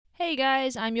Hey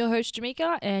guys, I'm your host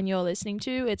Jamaica, and you're listening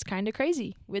to It's Kinda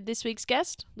Crazy with this week's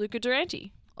guest, Luca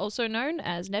Durante, also known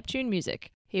as Neptune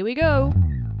Music. Here we go.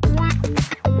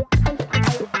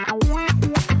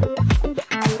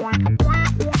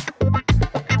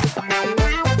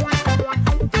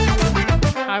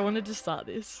 I wanted to start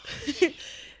this.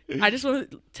 I just want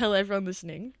to tell everyone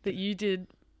listening that you did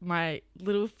my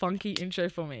little funky intro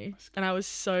for me, and I was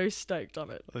so stoked on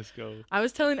it. Let's go. I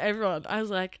was telling everyone, I was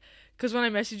like, because when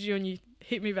I messaged you and you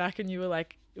hit me back and you were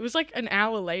like, it was like an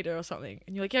hour later or something,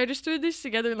 and you're like, yeah, I just threw this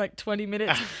together in like 20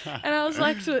 minutes. And I was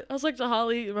like to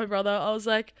Harley, my brother, I was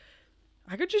like,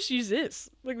 I could just use this,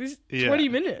 like this 20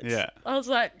 minutes. Yeah. I was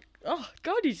like, oh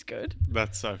God, he's good.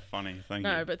 That's so funny. Thank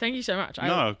you. No, but thank you so much.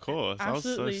 No, of course. I was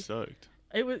so stoked.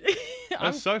 It was. It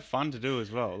was so fun to do as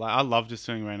well. Like, I love just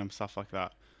doing random stuff like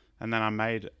that. And then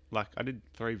I did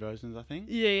 3 versions, I think.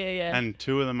 Yeah. And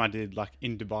 2 of them I did like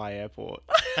in Dubai airport.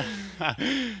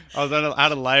 I was at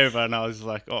a layover and I was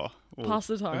like, oh, well, pass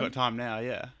the time. I've got time now,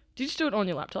 yeah. Did you just do it on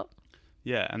your laptop?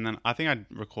 Yeah, and then I think I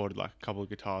recorded like a couple of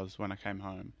guitars when I came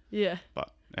home. Yeah. But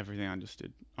everything I just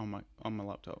did on my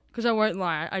laptop. Because I won't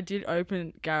lie, I did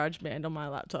open GarageBand on my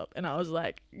laptop and I was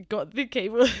like, got the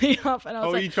keyboard thing up and I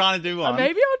was like, are you trying to do one?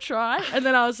 Maybe I'll try. And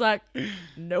then I was like,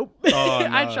 nope. Oh, no.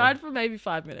 I tried for maybe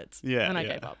 5 minutes. Yeah. And I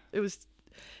gave up.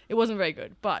 It wasn't very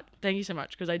good, but thank you so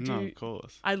much because No, of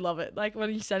course. I love it. Like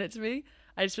when you sent it to me,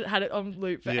 I just had it on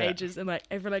loop for ages, and like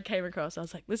everyone I came across, I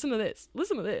was like, listen to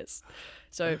this.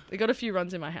 So it got a few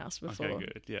runs in my house before. Okay,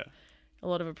 good. Yeah. A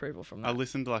lot of approval from that. I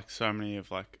listened to like so many of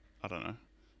like, I don't know,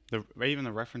 even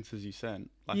the references you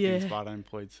sent, like the inspired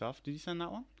unemployed stuff. Did you send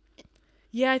that one?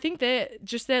 Yeah, I think they're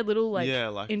just their little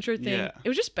intro thing. Yeah. It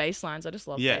was just bass lines. I just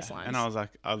love bass lines. And I was like,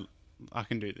 I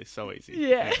can do this so easy.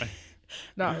 Yeah.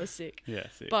 No, it was sick. Yeah,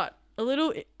 sick. But a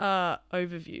little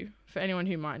overview for anyone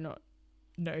who might not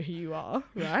know who you are,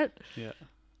 right? Yeah.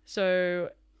 So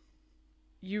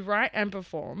you write and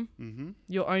perform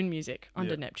your own music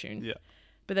under Neptune. Yeah.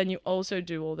 But then you also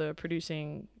do all the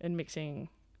producing and mixing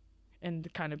and the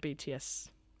kind of BTS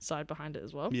side behind it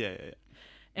as well. Yeah.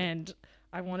 And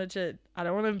I don't want to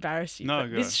embarrass you. No,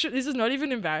 but go. This is not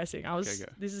even embarrassing. Okay, go.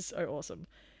 This is so awesome.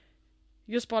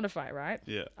 Your Spotify, right?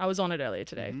 Yeah. I was on it earlier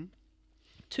today.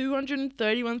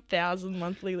 231,000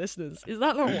 monthly listeners. Is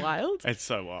that not wild? It's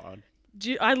so wild.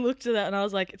 I looked at that and I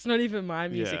was like, it's not even my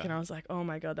music. Yeah. And I was like, oh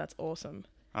my God, that's awesome.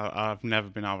 I've never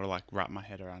been able to like wrap my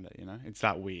head around it, you know? It's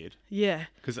that weird. Yeah.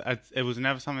 Because it was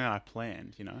never something that I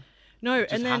planned, you know? No, it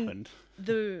just and then happened.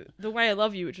 the Way I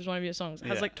Love You, which was one of your songs,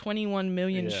 has like 21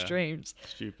 million streams.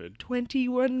 Stupid.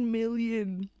 21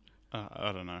 million.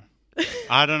 I don't know.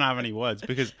 I don't have any words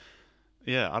because,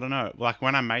 I don't know. Like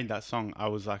when I made that song, I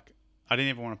was like, I didn't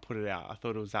even want to put it out. I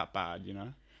thought it was that bad, you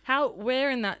know? Where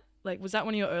in that, like, was that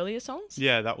one of your earlier songs?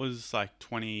 Yeah, that was like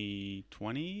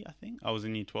 2020, I think. I was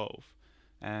in year 12.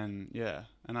 And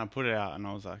and I put it out and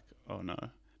I was like, oh no.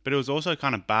 But it was also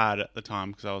kind of bad at the time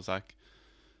because I was like,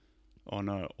 oh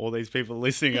no, all these people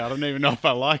listening, I don't even know if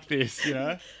I like this, you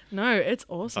know? No, it's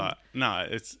awesome. But no,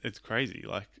 it's crazy.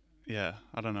 Like, I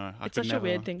don't know. It's such a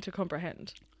weird thing to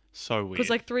comprehend. So weird. Because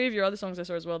like 3 of your other songs I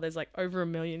saw as well, there's like over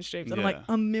 1 million streams. And I'm like,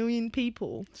 1 million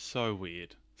people. So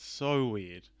weird. So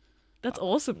weird. That's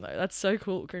awesome though. That's so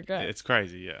cool. Congrats. It's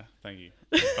crazy, yeah. Thank you.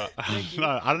 But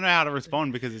no, I don't know how to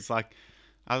respond because it's like,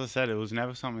 as I said, it was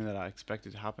never something that I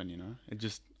expected to happen, you know?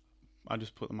 I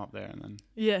just put them up there and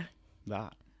then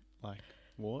that. Like,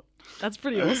 what? That's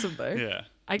pretty awesome though. Yeah.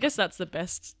 I guess that's the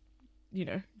best,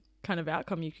 kind of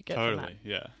outcome you could get from that. Totally,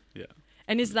 yeah.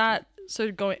 And is that,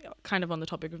 so going kind of on the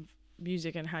topic of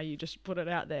music and how you just put it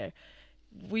out there,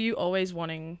 were you always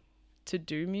wanting to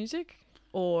do music?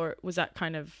 Or was that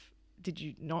kind of, did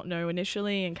you not know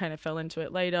initially and kind of fell into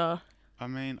it later? I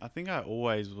mean, I think I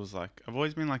always was like, I've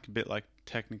always been like a bit like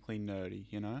technically nerdy,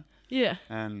 you know? Yeah.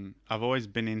 And I've always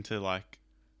been into like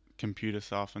computer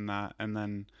stuff and that. And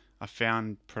then I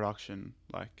found production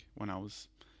like when I was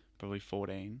probably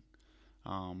 14.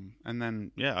 And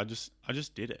then, I just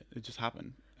did it. It just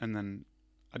happened. And then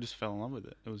I just fell in love with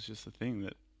it. It was just a thing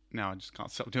that now I just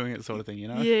can't stop doing it sort of thing, you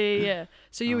know? Yeah.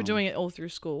 So you were doing it all through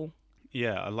school?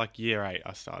 Yeah, like year 8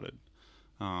 I started.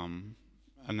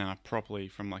 And then I properly,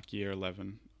 from like year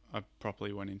 11, I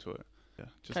properly went into it. Yeah,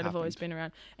 just kind of always been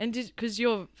around. And because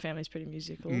your family's pretty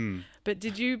musical, but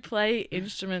did you play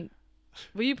instrument?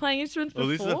 Were you playing instruments before?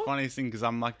 Well, this is the funniest thing because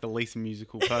I'm like the least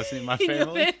musical person in my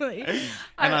family. Your family.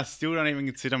 And I still don't even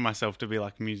consider myself to be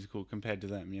like musical compared to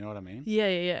them. You know what I mean?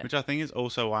 Yeah. Which I think is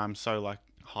also why I'm so like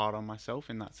hard on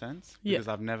myself in that sense. Because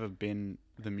I've never been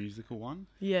the musical one.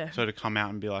 Yeah. So to come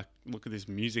out and be like, look at this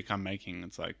music I'm making.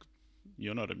 It's like,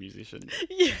 you're not a musician.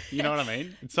 Yeah. You know what I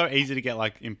mean? It's so easy to get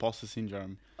like imposter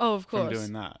syndrome Oh, of from course.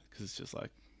 doing that because it's just like,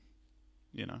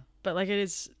 you know. But like it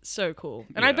is so cool,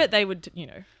 and I Yeah. bet they would. You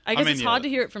know, I guess mean, it's yeah. hard to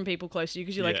hear it from people close to you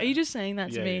because you're like, Yeah. "Are you just saying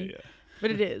that to Yeah, me?" yeah. But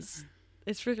it is.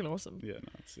 It's freaking awesome. Yeah, no,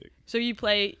 it's sick. So you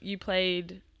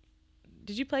played.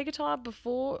 Did you play guitar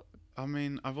before? I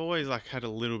mean, I've always like had a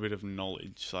little bit of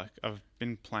knowledge. Like I've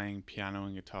been playing piano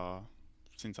and guitar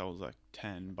since I was like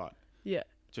 10, but Yeah.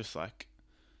 just like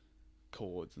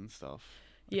chords and stuff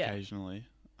Yeah. occasionally.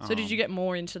 So did you get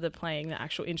more into the playing the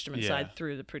actual instrument Yeah. side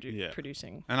through the Yeah.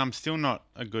 producing? And I'm still not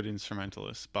a good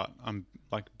instrumentalist, but I'm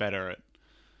like better at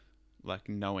like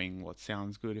knowing what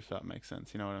sounds good, if that makes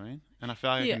sense. You know what I mean? And I feel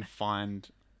like Yeah. I can find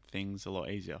things a lot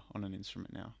easier on an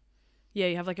instrument now. Yeah,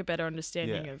 you have like a better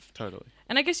understanding Yeah, of. totally.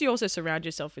 And I guess you also surround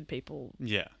yourself with people,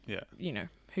 Yeah, yeah. you know,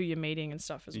 who you're meeting and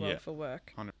stuff as well Yeah. for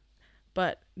work. 100%.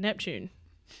 But Neptune,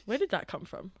 where did that come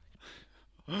from?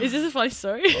 Is this a funny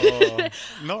story? Oh,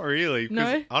 not really. 'Cause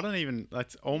No? I don't even.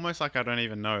 It's almost like I don't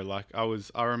even know. Like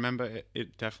I remember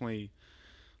it definitely,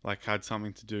 like had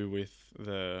something to do with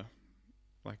the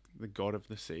god of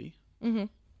the sea, Mm-hmm.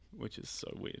 which is so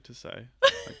weird to say.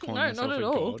 Like calling No, yourself not at a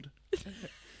all. god.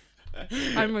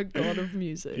 I'm a god of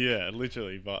music. Yeah,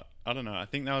 literally. But I don't know. I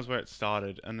think that was where it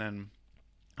started, and then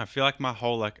I feel like my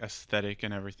whole like aesthetic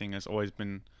and everything has always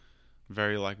been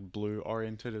very like blue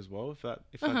oriented as well. If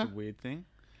that's a weird thing.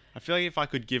 I feel like if I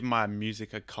could give my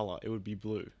music a color, it would be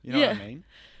blue. You know what I mean?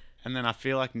 And then I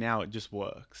feel like now it just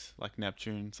works. Like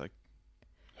Neptune's like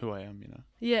who I am, you know?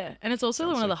 Yeah, and it's also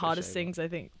Sounds one of so the hardest cliche, things I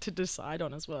think to decide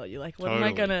on as well. You're like, what am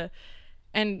I Totally. gonna?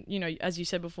 And you know, as you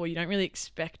said before, you don't really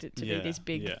expect it to be Yeah, this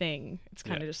big yeah. thing. It's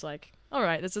kind of Yeah. just like, all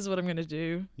right, this is what I'm gonna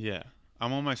do. Yeah.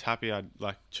 I'm almost happy I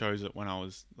like chose it when I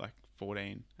was like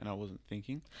 14 and I wasn't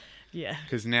thinking. Yeah.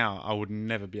 Because now I would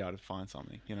never be able to find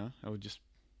something, you know? I would just,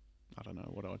 I don't know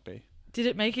what I would be. Did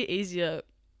it make it easier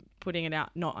putting it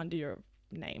out not under your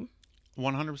name?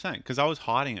 100%. Because I was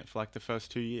hiding it for like the first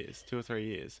 2 or 3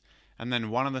 years. And then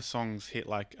one of the songs hit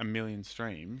like 1 million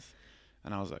streams.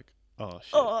 And I was like, oh shit.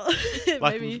 Oh,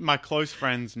 Like maybe. my close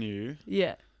friends knew.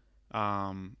 Yeah.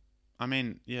 I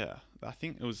mean, yeah, I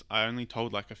think I only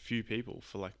told like a few people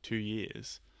for like 2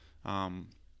 years.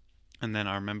 And then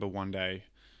I remember one day,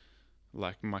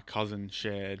 like my cousin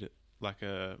shared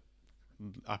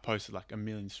I posted like 1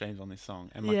 million streams on this song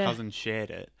and my Yeah. cousin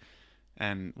shared it.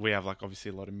 And we have like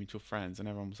obviously a lot of mutual friends and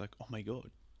everyone was like, oh my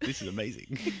God, this is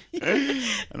amazing.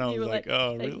 And I You was were like, like,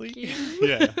 oh, "Thank really? you."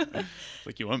 Yeah. It's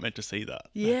like you weren't meant to see that.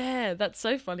 Yeah, that's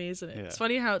so funny, isn't it? Yeah. It's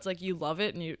funny how it's like you love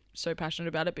it and you're so passionate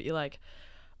about it, but you're like,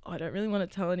 oh, I don't really want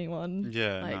to tell anyone.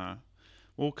 Yeah, Like- no.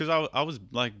 Well, because I was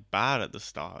like bad at the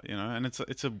start, you know, and it's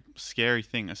a scary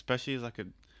thing, especially as like a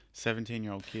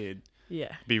 17-year-old kid,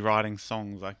 Yeah. be writing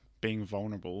songs like being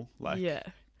vulnerable, like Yeah.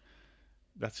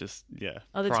 that's just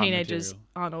Other prime teenagers material.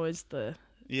 aren't always the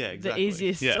exactly.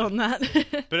 easiest Yeah. on that.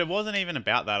 But it wasn't even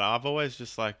about that. I've always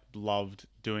just like loved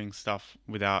doing stuff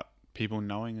without people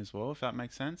knowing as well, if that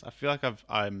makes sense. I feel like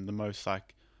I'm the most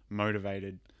like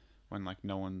motivated when like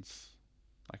no one's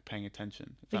like paying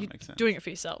attention, if Like that you're makes sense. doing it for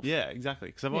yourself. Yeah, exactly.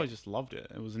 Because I've Yeah. always just loved it.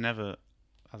 It was never,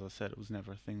 as I said, it was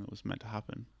never a thing that was meant to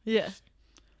happen. Yeah.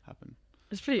 Happen.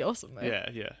 It's pretty awesome though. Yeah,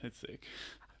 it's sick.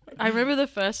 I remember the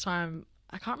first time,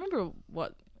 I can't remember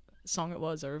what song it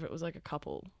was or if it was like a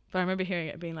couple, but I remember hearing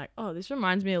it being like, oh, this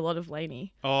reminds me a lot of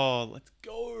Lainey. Oh, let's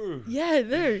go. Yeah,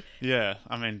 no. Yeah,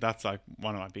 I mean, that's like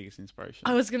one of my biggest inspirations.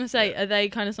 I was going to say, Yeah. are they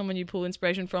kind of someone you pull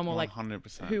inspiration from, or like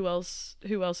 100%. who else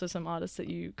are some artists that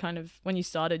you kind of, when you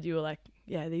started, you were like,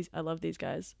 yeah, I love these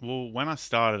guys. Well, when I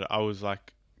started, I was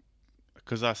like,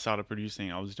 because I started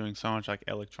producing, I was doing so much like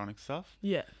electronic stuff.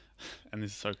 Yeah. And this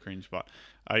is so cringe, but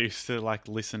I used to like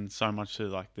listen so much to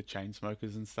like the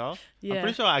Chainsmokers and stuff. Yeah. I'm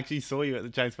pretty sure I actually saw you at the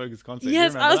Chainsmokers concert. You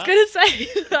Yes, I remember was that? going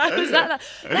to say, I was at that.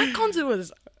 That concert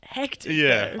was hectic.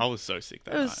 Yeah, though. I was so sick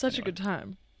that It was night, such a anyway. good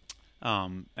time.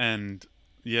 And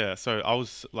yeah, so I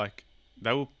was like,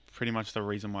 they were pretty much the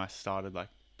reason why I started like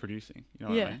producing. You know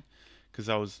what Yeah. I mean? Because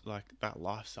I was like, that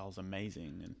lifestyle's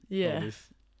amazing and Yeah. all this.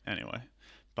 Anyway,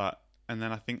 and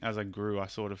then I think as I grew, I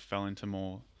sort of fell into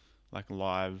more like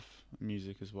live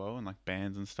music as well and like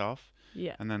bands and stuff.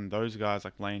 Yeah. And then those guys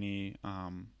like Lainey,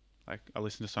 like I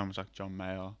listened to so much like John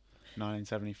Mayer,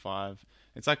 1975.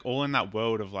 It's like all in that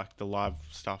world of like the live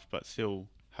stuff, but still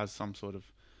has some sort of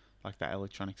like that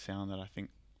electronic sound that I think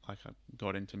like I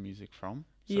got into music from.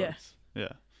 So Yeah.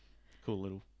 yeah. Cool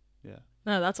little, yeah.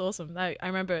 No, that's awesome. I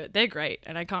remember they're great,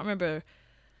 and I can't remember.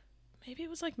 Maybe it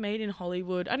was like Made in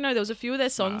Hollywood. I don't know. There was a few of their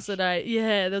songs Smash.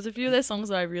 there was a few of their songs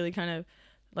that I really kind of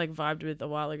like vibed with a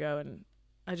while ago, and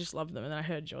I just love them. And then I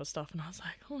heard your stuff and I was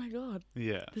like, oh my God,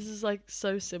 Yeah. this is like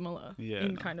so similar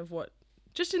in kind of what,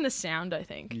 just in the sound, I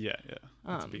think. Yeah.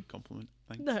 That's a big compliment.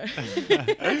 Thanks. No,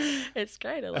 it's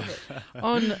great. I love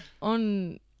it.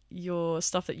 On your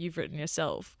stuff that you've written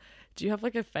yourself, do you have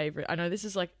like a favorite? I know this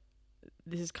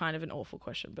is kind of an awful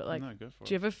question, but like, No, go for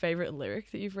do you have a favorite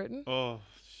lyric that you've written? Oh,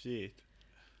 shit.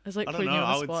 It's like I don't putting know. you on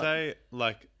I the would spot. say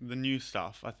like the new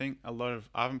stuff. I think I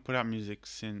haven't put out music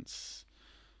since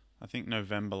I think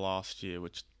November last year,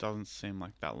 which doesn't seem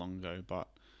like that long ago, but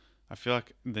I feel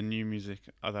like the new music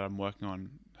that I'm working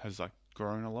on has like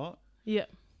grown a lot. Yeah.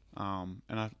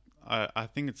 And I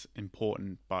think it's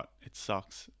important, but it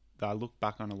sucks that I look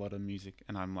back on a lot of music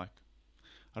and I'm like,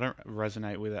 I don't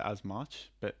resonate with it as much,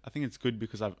 but I think it's good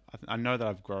because I know that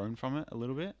I've grown from it a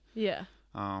little bit. Yeah.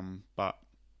 But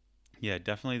yeah,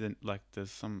 definitely there's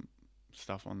some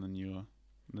stuff on the newer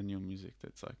music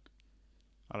that's like,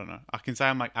 I don't know. I can say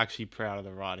I'm like actually proud of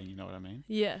the writing, you know what I mean?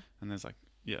 Yeah. And there's like,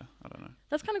 yeah, I don't know.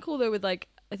 That's kind of cool though. With like,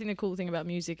 I think the cool thing about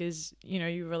music is, you know,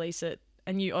 you release it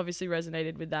and you obviously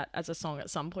resonated with that as a song at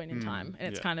some point in time, and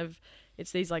it's kind of,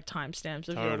 it's these like timestamps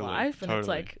of your life, and it's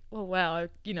like, oh wow, I,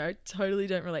 you know, totally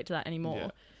don't relate to that anymore. Yeah.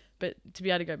 But to be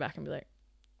able to go back and be like,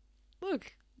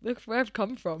 look where I've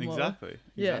come from. Exactly.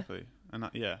 Yeah. Exactly. And I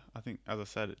think, as I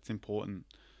said, it's important,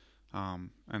 and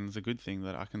it's a good thing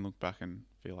that I can look back and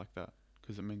feel like that,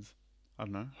 because it means, I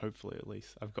don't know, hopefully at least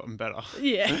I've gotten better.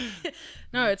 Yeah.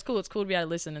 No, it's cool. It's cool to be able to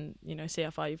listen and, you know, see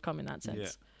how far you've come in that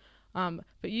sense. Yeah.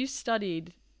 But you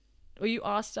studied, or you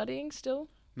are studying still?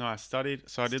 No, I studied.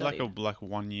 So I did like a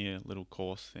 1 year little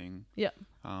course thing. Yeah.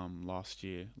 Last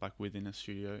year, like within a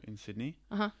studio in Sydney.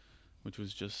 Which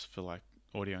was just for like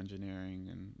audio engineering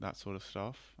and that sort of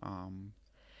stuff.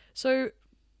 So,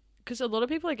 because a lot of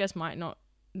people, I guess, might not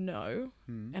know,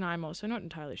 and I'm also not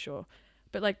entirely sure,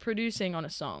 but like producing on a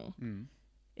song,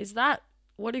 is that,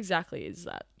 what exactly is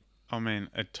that? I mean,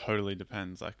 it totally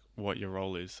depends, like what your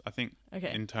role is. I think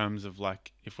in terms of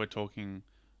like, if we're talking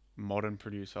modern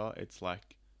producer, it's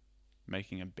like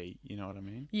making a beat, you know what I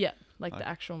mean? Yeah, like the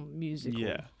actual musical.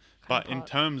 Yeah, but in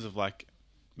terms of like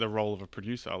the role of a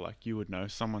producer, like you would know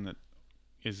someone that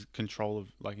is in control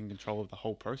of the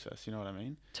whole process, you know what I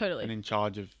mean? Totally. And in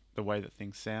charge of the way that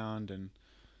things sound and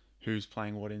who's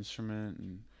playing what instrument,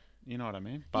 and you know what I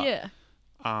mean? But, yeah.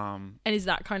 And is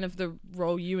that kind of the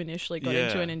role you initially got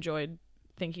into and enjoyed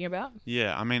thinking about?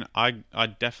 Yeah, I mean, I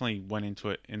definitely went into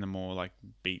it in a more like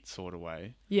beat sort of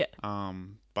way. Yeah.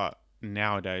 But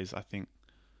nowadays, I think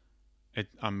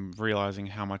I'm realizing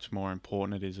how much more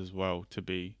important it is as well to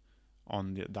be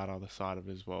on that other side of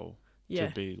it as well. Yeah.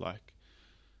 To be like,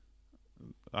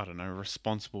 I don't know,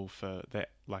 responsible for that,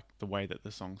 like the way that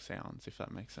the song sounds, if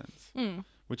that makes sense.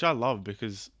 Which I love,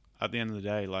 because at the end of the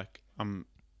day, like I'm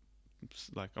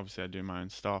like, obviously I do my own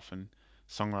stuff, and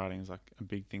songwriting is like a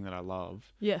big thing that I love.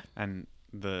 Yeah. And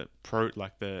the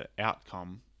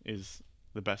outcome is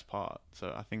the best part.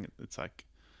 So I think it's like,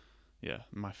 yeah,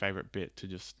 my favorite bit to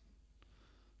just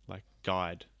like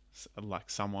guide like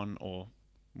someone or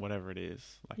whatever it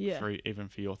is, like even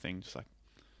for your thing, just like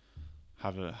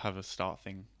have a start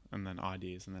thing and then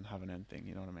ideas and then have an end thing,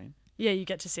 you know what I mean? Yeah, you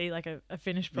get to see like a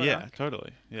finished product. Yeah,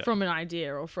 totally. Yeah. From an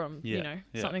idea or from, you know,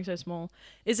 something so small.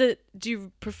 Do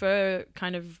you prefer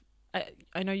kind of,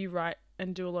 I know you write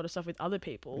and do a lot of stuff with other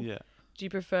people. Yeah. Do you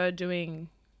prefer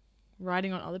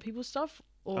writing on other people's stuff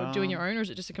or doing your own, or is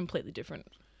it just a completely different?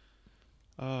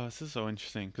 Oh, this is so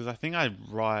interesting, because I think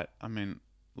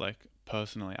like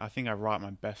personally, I think I write my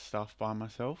best stuff by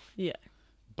myself. Yeah.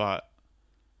 But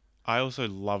I also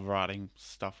love writing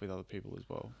stuff with other people as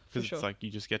well, because it's like you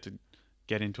just get to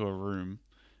get into a room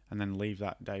and then leave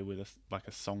that day with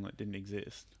a song that didn't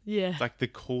exist. Yeah. It's like the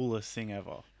coolest thing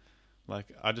ever. Like,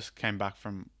 I just came back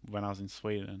from when I was in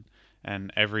Sweden,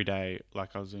 and every day,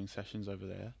 like, I was doing sessions over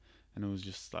there, and it was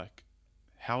just like,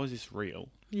 how is this real?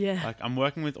 Yeah. Like, I'm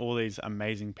working with all these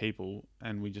amazing people,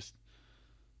 and we just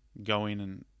go in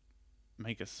and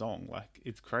make a song. Like,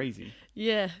 it's crazy.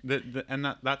 Yeah. And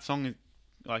that song is,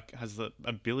 like, has the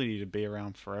ability to be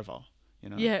around forever, you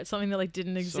know? Yeah, it's something that like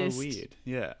didn't exist. So weird.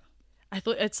 Yeah. I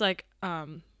thought it's like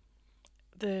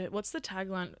what's the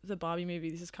tagline of the Barbie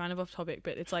movie? This is kind of off topic,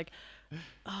 but it's like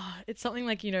it's something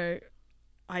like, you know,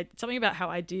 something about how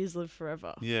ideas live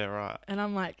forever. Yeah, right. And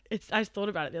I'm like, I thought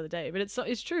about it the other day, but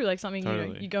it's true, like something, totally.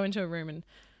 You know, you go into a room and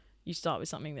you start with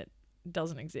something that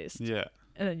doesn't exist. Yeah.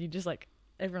 And then you just like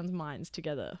everyone's minds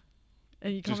together.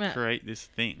 And you come just out, create this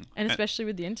thing. And especially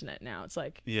with the internet now, it's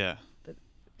like... Yeah.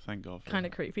 Thank God for kind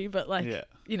of creepy, but like,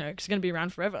 you know, it's going to be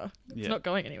around forever. It's not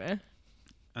going anywhere.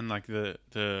 And like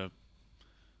the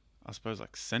I suppose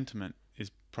like sentiment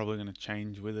is probably going to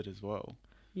change with it as well.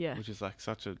 Yeah. which is like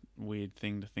such a weird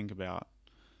thing to think about.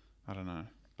 I don't know,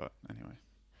 but anyway.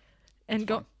 And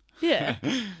yeah,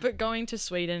 but going to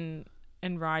Sweden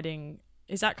and writing,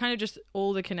 is that kind of just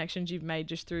all the connections you've made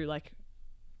just through like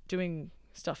doing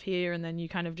stuff here, and then you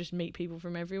kind of just meet people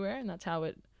from everywhere, and that's how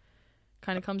it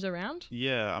kind of comes around?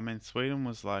 Yeah, I mean, Sweden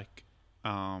was like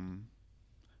a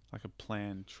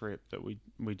planned trip that we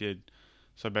did.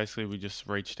 So basically, we just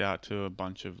reached out to a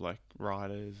bunch of like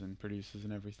writers and producers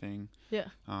and everything. Yeah.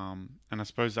 And I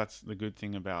suppose that's the good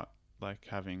thing about like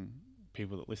having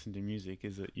people that listen to music,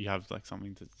 is that you have like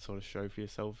something to sort of show for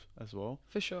yourself as well.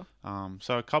 For sure.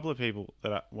 So a couple of people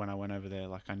that when I went over there,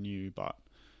 like I knew, but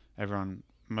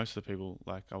most of the people,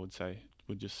 like I would say,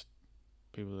 were just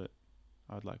people that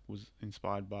I'd like was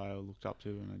inspired by or looked up to,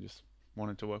 and I just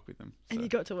wanted to work with them. So. And you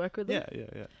got to work with them?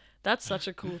 Yeah. That's such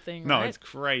a cool thing, No, right? it's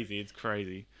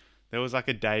crazy. There was like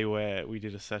a day where we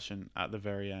did a session at the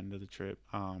very end of the trip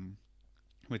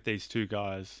with these two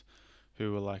guys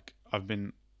who were like,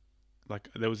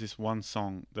 there was this one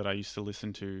song that I used to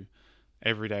listen to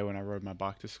every day when I rode my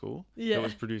bike to school. Yeah. It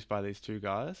was produced by these two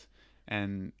guys,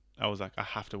 and I was like, I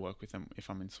have to work with them if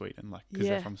I'm in Sweden, like, because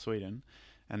they're from Sweden.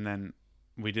 And then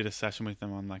we did a session with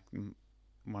them on like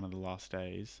one of the last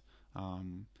days,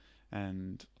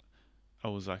 and I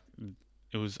was like,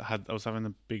 I was having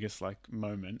the biggest like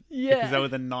moment, because they were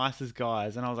the nicest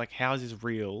guys, and I was like, how is this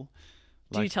real?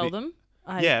 Do you tell them?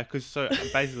 Yeah, because so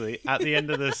basically at the end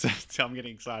of the I'm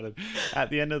getting excited. At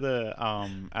the end of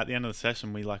the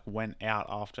session, we like went out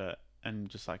after and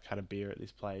just like had a beer at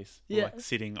this place, like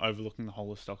sitting overlooking the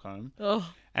whole of Stockholm.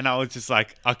 Oh. And I was just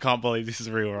like, I can't believe this is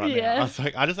real right now. I was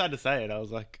like, I just had to say it. I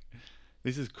was like,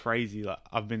 this is crazy. Like,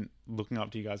 I've been looking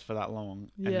up to you guys for that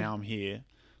long, and now I'm here,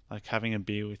 like having a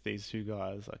beer with these two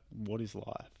guys. Like, what is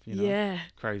life? You know? Yeah.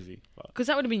 Crazy. Because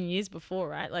that would have been years before,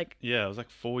 right? Like. Yeah, it was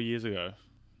like 4 years ago.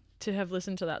 To have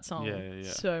listened to that song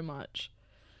so much.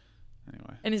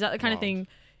 Anyway. And is that the kind of thing,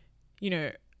 you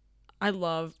know, I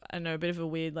know a bit of a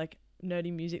weird, like,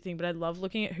 nerdy music thing, but I love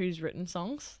looking at who's written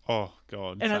songs. Oh,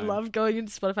 God. And same. I love going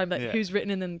into Spotify and like who's written,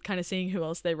 and then kind of seeing who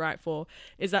else they write for.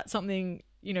 Is that something,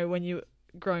 you know, when you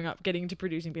growing up, getting into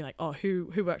producing, being like, oh,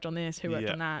 who worked on this, who worked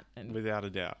on that? And without a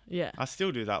doubt. Yeah. I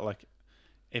still do that. Like,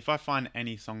 if I find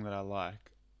any song that I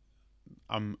like,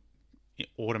 I'm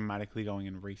automatically going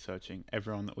and researching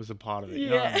everyone that was a part of it.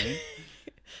 You know what I mean?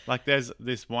 Like, there's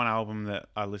this one album that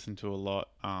I listen to a lot,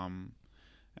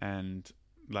 and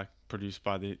like produced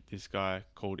by this guy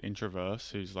called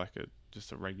Introverse, who's like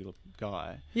just a regular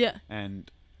guy. Yeah. And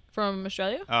from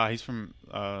Australia? He's from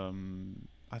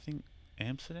I think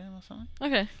Amsterdam or something.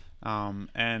 Okay.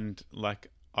 And like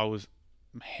I was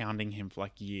hounding him for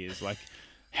like years, like,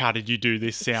 how did you do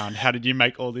this sound? How did you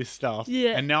make all this stuff?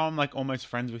 Yeah. And now I'm like almost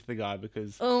friends with the guy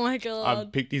because oh my God,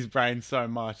 I've picked his brain so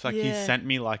much. Like he sent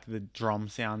me like the drum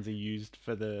sounds he used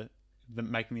for the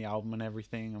making the album and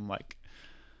everything. I'm like,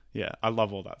 yeah, I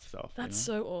love all that stuff. That's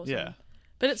so awesome. Yeah.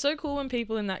 But it's so cool when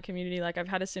people in that community, like I've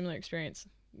had a similar experience,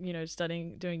 you know,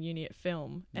 doing uni at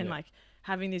film, and like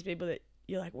having these people that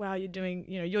you're like, wow, you're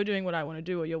doing what I want to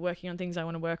do, or you're working on things I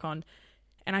want to work on.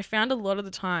 And I found a lot of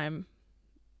the time,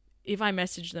 if I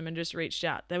messaged them and just reached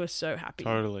out, they were so happy.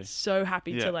 Totally. So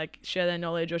happy to like share their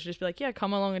knowledge, or to just be like, yeah,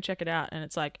 come along and check it out. And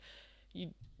it's like,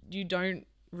 you don't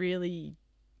really,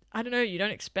 I don't know, you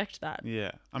don't expect that.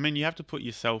 Yeah. I mean, you have to put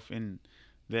yourself in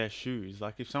their shoes.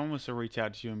 Like if someone was to reach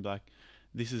out to you and be like,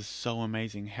 this is so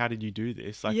amazing, how did you do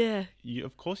this? Like,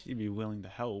 of course you'd be willing to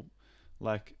help.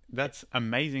 Like, that's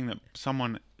amazing that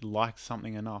someone likes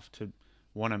something enough to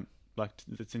want to, like,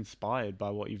 that's inspired by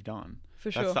what you've done.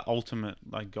 For sure. That's the ultimate,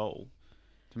 like, goal.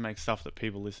 To make stuff that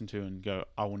people listen to and go,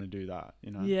 I want to do that, you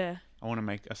know? Yeah. I want to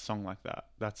make a song like that.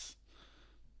 That's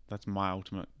my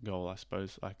ultimate goal, I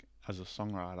suppose, like, as a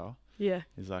songwriter. Yeah.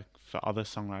 Is, like, for other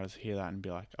songwriters to hear that and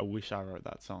be like, I wish I wrote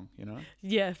that song, you know?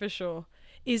 Yeah, for sure.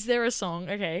 Is there a song,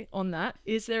 on that,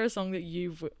 is there a song that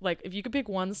you've, like, if you could pick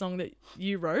one song that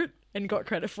you wrote and got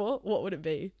credit for, what would it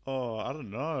be? Oh, I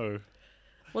don't know.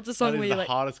 What's a song where you're like...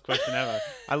 the hardest question ever.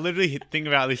 I literally think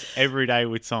about this every day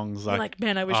with songs. Like,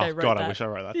 man, I wish I wrote that. I wish I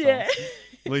wrote that song. Yeah.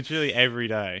 Literally every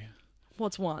day.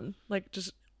 What's one? Like,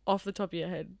 just off the top of your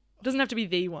head. Doesn't have to be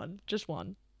the one, just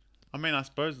one. I mean, I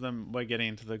suppose then we're getting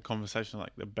into the conversation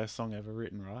like the best song ever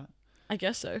written, right? I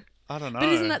guess so. I don't know. But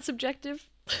isn't that subjective?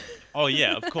 Oh,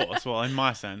 yeah, of course. Well, in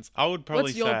my sense, I would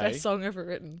probably say... What's your best song ever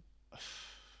written?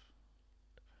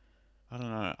 I don't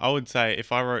know. I would say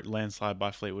if I wrote Landslide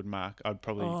by Fleetwood Mac, I'd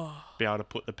probably be able to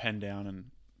put the pen down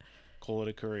and call it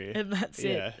a career. And that's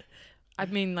it. I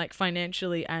mean, like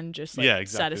financially and just like Yeah,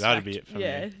 exactly. That'd be it for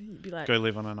yeah, me. you'd be like Go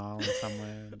live on an island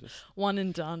somewhere and just one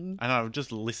and done. and I would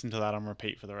just listen to that on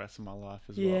repeat for the rest of my life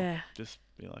as well. Yeah, Just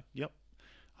be like, yep,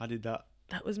 I did that.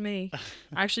 that was me.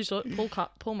 I actually saw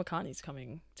Paul McCartney's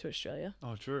coming to Australia.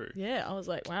 Oh, true. Yeah, I was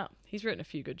like, wow, he's written a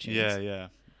few good tunes. Yeah.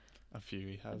 A few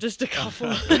he has. Just a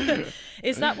couple.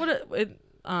 Is that what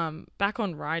back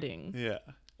on writing? Yeah.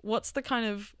 What's the kind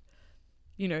of,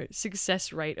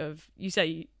 success rate of, you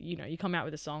say, you come out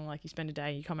with a song, like you spend a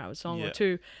day, you come out with a song or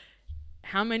two.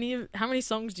 How many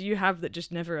songs do you have that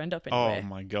just never end up anywhere? Oh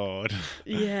my God.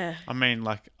 Yeah. I mean,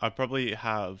 like, I probably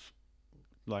have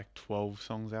like 12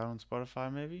 songs out on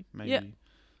Spotify, maybe a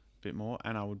bit more.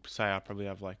 And I would say I probably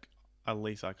have like at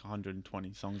least like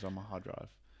 120 songs on my hard drive.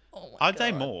 Oh my I'd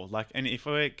say God. more. Like, and if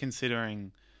we're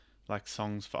considering like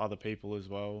songs for other people as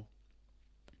well.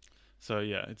 So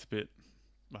yeah, it's a bit,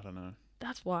 I don't know.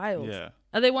 That's wild. Yeah.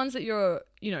 Are they ones that you're,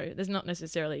 there's not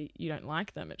necessarily, you don't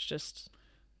like them. It's just,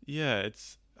 Yeah,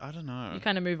 it's, I don't know. you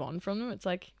kind of move on from them. It's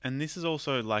like, And this is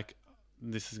also like,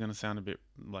 this is going to sound a bit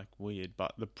like weird,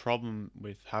 but the problem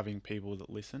with having people that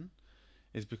listen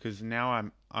is because now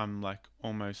I'm like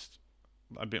almost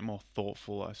a bit more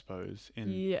thoughtful, I suppose,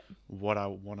 in what I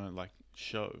want to like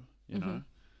show, you know.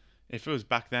 If it was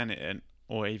back then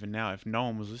or even now, if no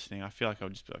one was listening, I feel like I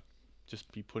would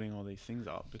just be putting all these things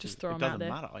up because just throw it them out doesn't there.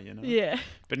 matter, you know. Yeah.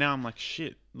 But now I'm like,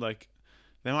 shit, like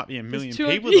there might be a million two-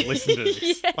 people that listen to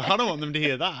this. Yeah. I don't want them to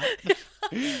hear that.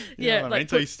 You know what I mean?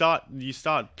 So you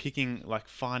start picking, like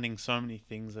finding so many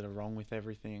things that are wrong with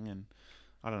everything, and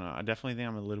I don't know. I definitely think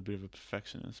I'm a little bit of a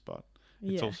perfectionist, but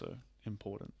it's also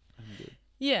important and good.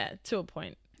 Yeah, to a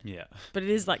point. Yeah. But it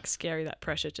is like scary, that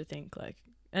pressure to think like,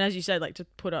 and as you said, like to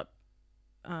put up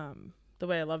The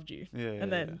Way I Loved You. Yeah.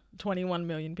 And then 21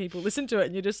 million people listen to it,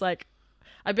 and you're just like,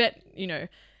 I bet,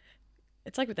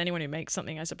 it's like with anyone who makes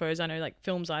something, I suppose. I know like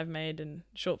films I've made and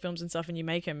short films and stuff, and you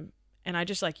make them, and I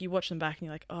just like, you watch them back and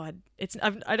you're like, oh,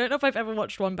 I don't know if I've ever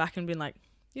watched one back and been like,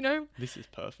 this is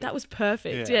perfect. that was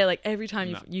perfect. Yeah, like every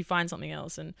time you find something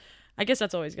else. And I guess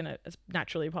that's always it's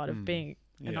naturally part of being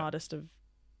an artist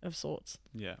of sorts.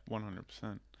 Yeah,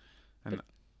 100%. And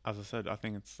as I said, I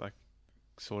think it's like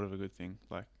sort of a good thing.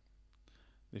 Like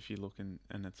if you look and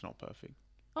it's not perfect.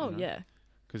 Oh, yeah.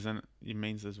 Because then it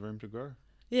means there's room to grow.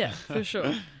 Yeah, for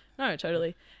sure. No,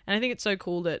 totally. And I think it's so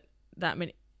cool that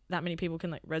many people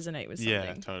can like resonate with something.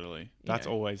 Yeah, totally. That's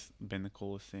always been the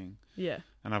coolest thing. Yeah.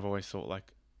 And I've always thought like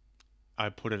I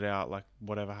put it out, like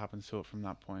whatever happens to it from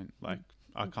that point, like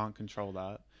I can't control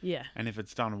that. Yeah. And if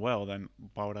it's done well, then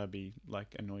why would I be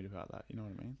like annoyed about that? You know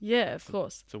what I mean? Yeah, of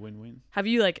course. It's a win-win. Have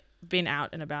you like been out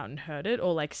and about and heard it,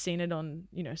 or like seen it on,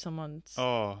 someone's?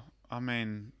 Oh, I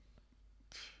mean,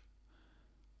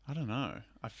 I don't know.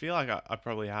 I feel like I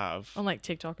probably have. On like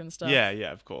TikTok and stuff. Yeah,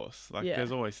 of course. Like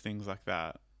there's always things like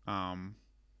that. And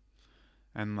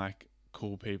like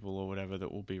cool people or whatever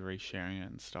that will be resharing it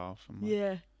and stuff. I'm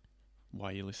like,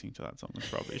 why are you listening to that song?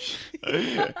 It's rubbish.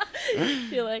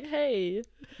 You're like, hey.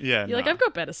 Yeah. You're like, I've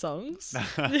got better songs.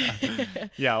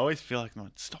 Yeah, I always feel like, no,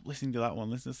 stop listening to that one.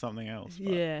 Listen to something else.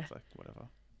 But it's like, whatever.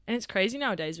 And it's crazy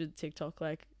nowadays with TikTok,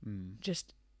 like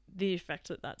just the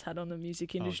effect that's had on the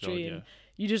music industry. And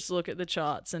you just look at the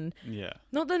charts and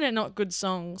not that they're not good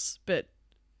songs, but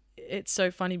it's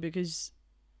so funny because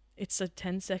it's a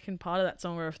 10-second part of that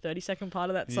song or a 30-second part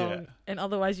of that song. And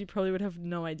otherwise you probably would have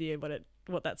no idea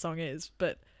what that song is.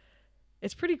 But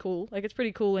it's pretty cool. Like it's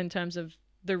pretty cool in terms of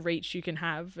the reach you can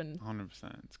have. And 100%.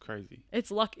 It's crazy. It's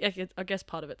luck. I guess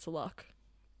part of it's luck.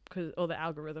 Or the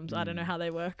algorithms. I don't know how they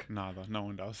work. Neither. No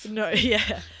one does. No,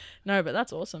 yeah. No, but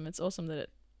that's awesome. It's awesome that it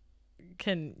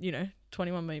can,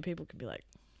 21 million people can be like,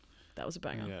 that was a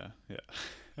banger. Yeah.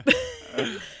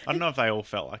 I don't know if they all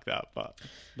felt like that, but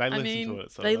they listened to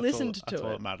it. So they listened to it. That's all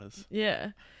that matters.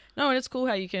 Yeah. No, and it's cool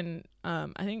how you can, I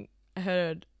think I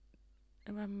heard,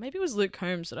 maybe it was Luke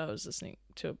Combs that I was listening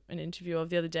to an interview of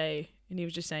the other day, and he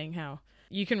was just saying how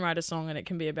you can write a song and it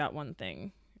can be about one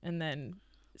thing, and then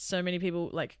so many people,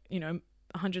 like,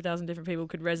 100,000 different people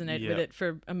could resonate with it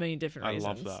for a million different reasons. I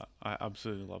love that. I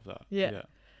absolutely love that. Yeah.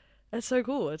 That's so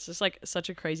cool. It's just like such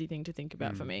a crazy thing to think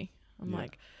about for me. I'm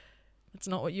like, that's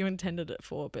not what you intended it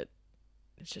for, but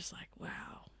it's just like,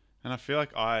 wow. And I feel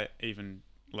like I even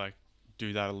like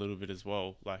do that a little bit as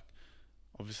well. Like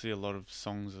obviously a lot of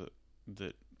songs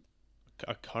that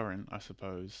are current, I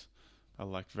suppose, are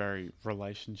like very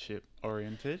relationship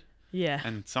oriented. Yeah.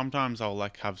 And sometimes I'll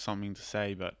like have something to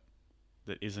say, but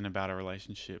that isn't about a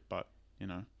relationship, but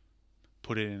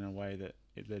put it in a way that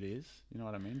is, you know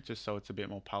what I mean? Just so it's a bit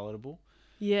more palatable.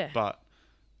 Yeah. But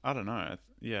I don't know.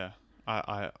 Yeah.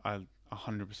 I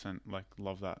 100% like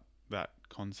love that that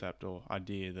concept or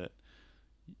idea that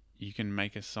you can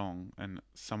make a song and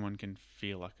someone can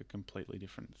feel like a completely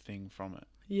different thing from it.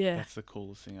 Yeah. That's the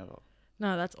coolest thing ever.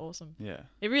 No, that's awesome. Yeah.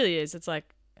 It really is. It's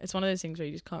like, it's one of those things where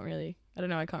you just can't really, I don't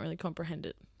know, I can't really comprehend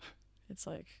it. It's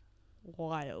like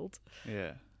wild.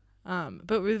 Yeah.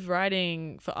 But with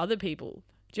writing for other people,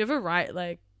 do you ever write,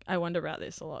 like, I wonder about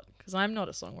this a lot because I'm not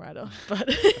a songwriter, but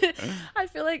I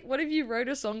feel like, what if you wrote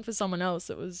a song for someone else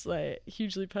that was like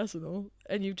hugely personal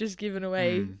and you've just given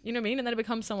away, you know what I mean? And then it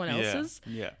becomes someone else's.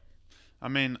 Yeah. I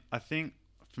mean, I think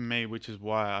for me, which is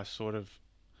why I sort of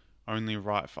only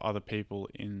write for other people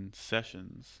in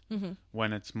sessions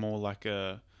when it's more like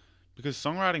because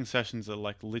songwriting sessions are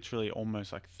like literally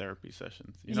almost like therapy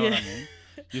sessions. You know what I mean?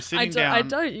 You're sitting down. I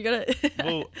don't. You gotta.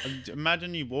 Well,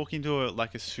 imagine you walk into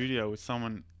a studio with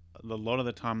someone a lot of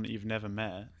the time that you've never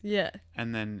met. Yeah.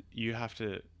 And then you have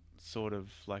to sort of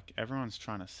like, everyone's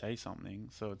trying to say something,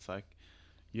 so it's like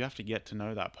you have to get to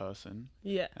know that person.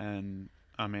 Yeah. And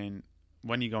I mean,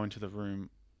 when you go into the room,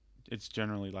 it's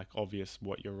generally like obvious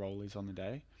what your role is on the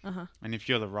day. And if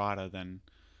you're the writer, then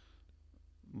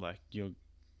like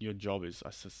your job is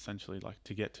essentially like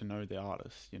to get to know the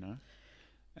artist, you know?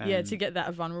 And to get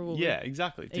that vulnerable. Yeah,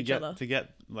 exactly. To other.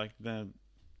 get like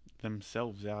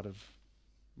themselves out of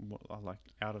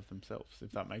out of themselves,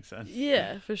 if that makes sense.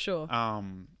 Yeah, for sure.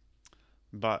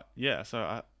 But yeah,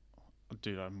 so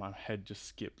dude, my head just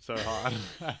skipped so hard.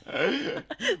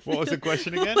 What was the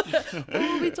question again?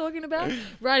 What were we talking about?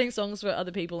 Writing songs for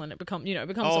other people and it becomes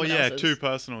someone else's. Too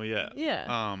personal, yeah.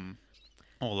 Yeah.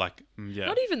 Or like, yeah.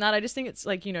 Not even that. I just think it's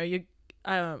like,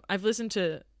 I've listened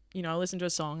to, I listen to a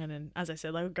song and then, as I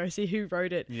said, like, I'll go see who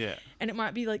wrote it. Yeah. And it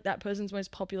might be like that person's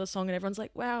most popular song and everyone's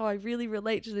like, wow, I really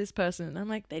relate to this person. And I'm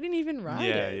like, they didn't even write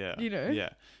it. Yeah. You know? Yeah.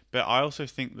 But I also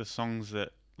think the songs that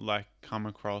like come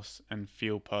across and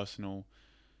feel personal,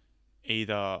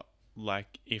 either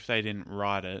like if they didn't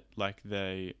write it, like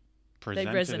they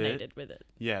resonated with it.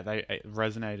 Yeah, they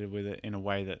resonated with it in a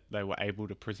way that they were able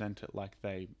to present it like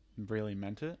they really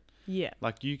meant it. Yeah.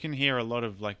 Like you can hear a lot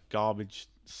of like garbage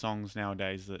songs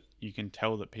nowadays that you can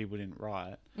tell that people didn't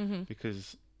write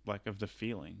because like of the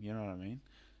feeling, you know what I mean?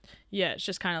 Yeah, it's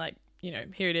just kind of like,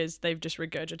 here it is, they've just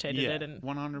regurgitated it. And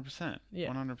 100%.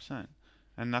 Yeah. 100%.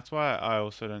 And that's why I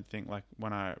also don't think like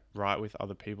when I write with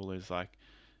other people is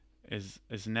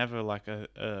never like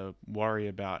a worry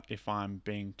about if I'm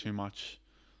being too much,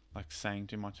 like saying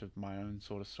too much of my own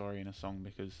sort of story in a song,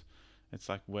 because it's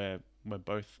like we're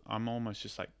both, I'm almost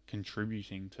just like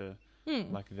contributing to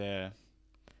like their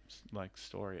like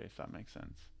story, if that makes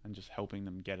sense, and just helping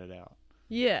them get it out.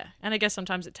 Yeah. And I guess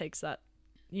sometimes it takes that,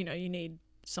 you need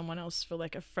someone else for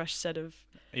like a fresh set of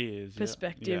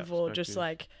perspective, or just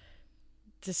like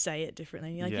to say it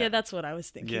differently. You're like, yeah, that's what I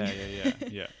was thinking.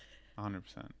 Yeah. 100%.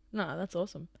 No, that's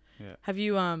awesome. Yeah. Have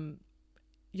you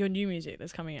your new music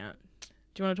that's coming out?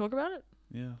 Do you want to talk about it?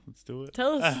 Yeah, let's do it.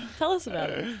 Tell us about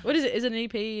it. What is it? Is it an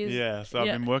EP? So I've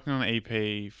been working on an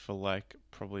EP for like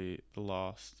probably the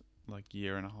last like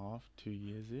year and a half, 2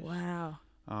 years-ish. Wow.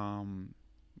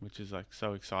 Which is like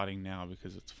so exciting now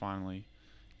because it's finally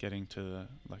getting to the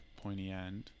like pointy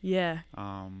end. Yeah.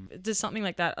 Does something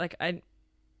like that, like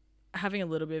having a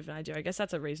little bit of an idea, I guess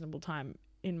that's a reasonable time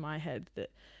in my head,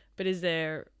 but is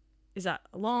that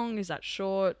long, is that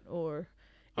short, or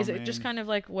is it just kind of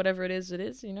like whatever it is,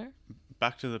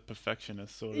 back to the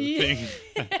perfectionist sort of thing.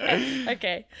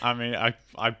 Okay. I mean,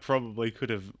 I probably could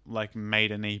have like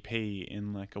made an EP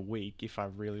in like a week if I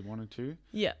really wanted to.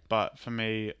 Yeah. But for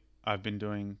me, I've been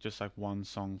doing just like one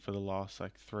song for the last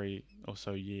like 3 or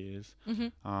so years.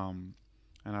 And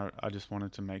I just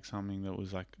wanted to make something that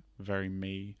was like very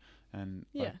me and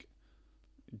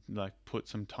like put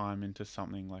some time into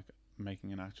something, like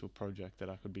making an actual project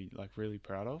that I could be like really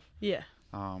proud of. Yeah.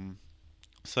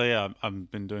 So yeah, I've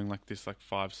been doing like this like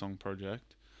 5-song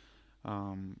project,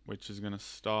 which is gonna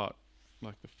start,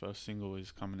 like the first single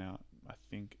is coming out I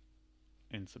think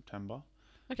in September.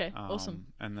 Okay, awesome.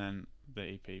 And then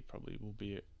the EP probably will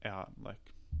be out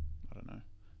like, I don't know,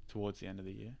 towards the end of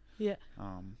the year. Yeah.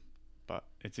 But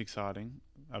it's exciting.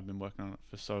 I've been working on it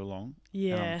for so long.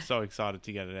 Yeah. And I'm so excited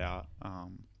to get it out.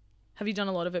 Have you done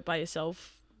a lot of it by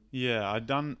yourself? Yeah, I've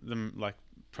done them like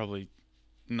probably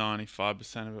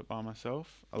 95% of it by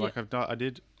myself. I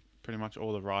did pretty much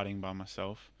all the writing by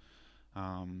myself,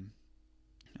 and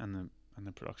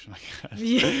the production, I guess.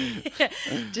 Yeah,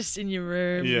 just in your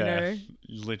room. Yeah,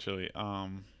 literally.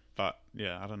 But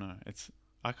yeah, I don't know.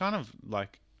 I kind of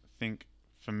like think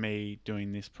for me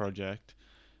doing this project,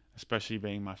 especially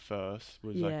being my first,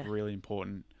 was like really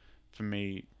important for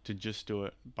me to just do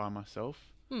it by myself.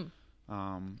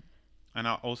 And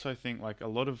I also think like a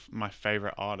lot of my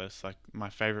favorite artists, like my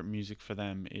favorite music for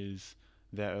them is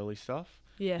their early stuff.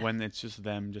 Yeah. When it's just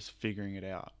them just figuring it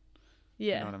out.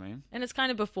 Yeah. You know what I mean? And it's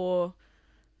kind of before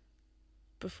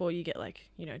you get like,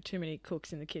 you know, too many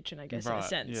cooks in the kitchen, I guess, in a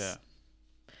sense. Yeah.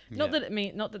 Not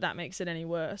that makes it any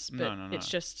worse, but No. it's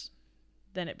just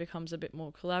then it becomes a bit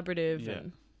more collaborative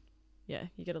and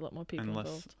you get a lot more people and less,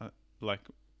 involved. Like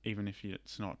even if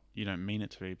it's not, you don't mean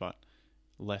it to be, but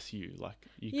less you, like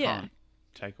you can't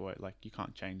take away, like you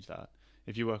can't change that.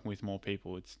 If you're working with more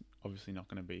people, it's obviously not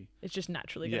going to be. It's just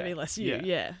naturally going to be less you.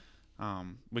 Yeah.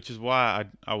 Which is why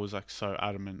I was like so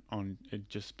adamant on it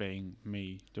just being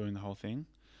me doing the whole thing.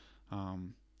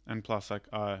 And plus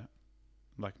like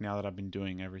now that I've been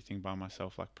doing everything by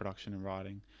myself, like production and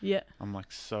writing, I'm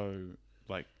like so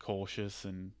like cautious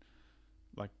and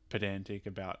like pedantic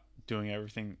about doing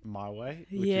everything my way,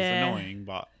 which is annoying,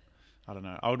 but I don't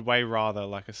know. I would way rather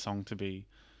like a song to be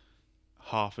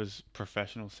half as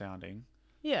professional sounding,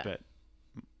 but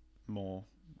more,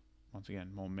 once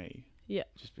again, more me. Yeah.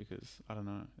 Just because, I don't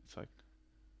know, it's like,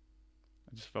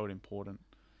 I just felt important.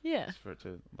 Yeah. Just for it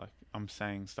to, like, I'm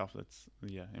saying stuff that's,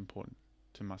 important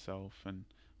to myself and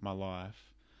my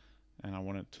life. And I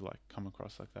want it to, like, come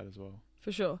across like that as well.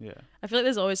 For sure. Yeah. I feel like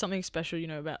there's always something special, you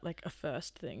know, about, like, a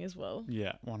first thing as well.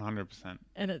 Yeah, 100%.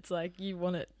 And it's like, you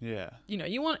want it. Yeah. You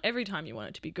know, every time you want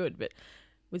it to be good, but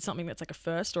with something that's like a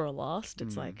first or a last,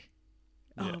 it's like,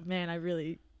 oh, man, I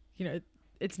really, you know,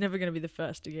 it's never going to be the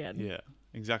first again. Yeah.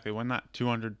 Exactly. When that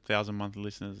 200,000 monthly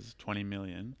listeners is 20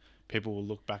 million, people will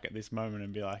look back at this moment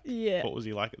and be like, what was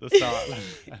he like at the start?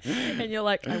 And you're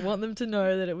like, I want them to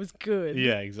know that it was good.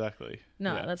 Yeah, exactly.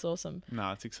 No, that's awesome.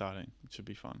 No, it's exciting. It should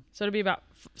be fun. So it'll be about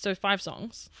 5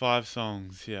 songs. 5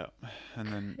 songs, yeah. And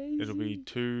then it'll be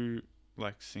 2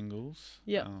 like singles.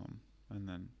 Yeah. And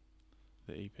then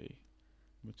the EP,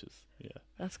 which is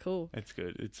That's cool. It's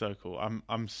good. It's so cool.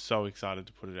 I'm so excited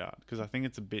to put it out because I think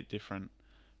it's a bit different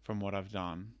from what I've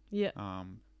done. Yeah.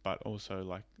 But also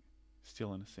like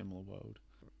still in a similar world.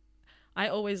 I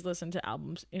always listen to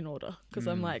albums in order because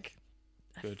I'm like,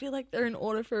 I feel like they're in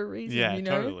order for a reason. Yeah, you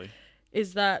know? Totally.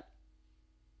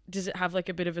 Does it have like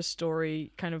a bit of a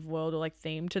story kind of world or like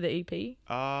theme to the EP?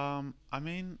 I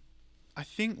mean, I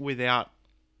think without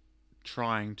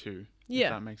trying to, if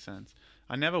that makes sense.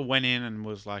 I never went in and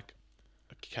was like,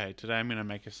 okay, today I'm going to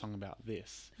make a song about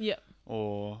this. Yeah.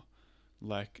 Or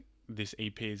like this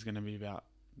EP is going to be about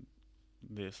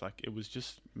this. Like it was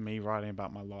just me writing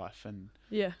about my life, and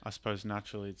I suppose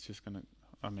naturally it's just going to,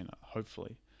 I mean,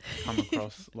 hopefully come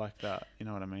across like that, you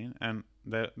know what I mean? And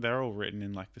they're all written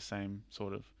in like the same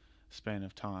sort of span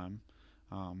of time.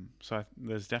 So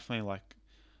there's definitely like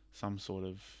some sort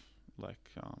of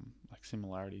like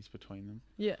similarities between them.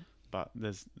 Yeah. But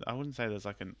I wouldn't say there's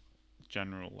like a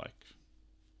general like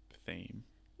theme.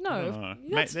 No,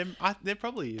 there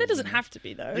probably is. There doesn't have to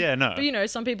be though. Yeah, no. But you know,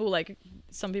 some people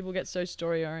get so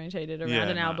story orientated around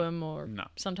an album, or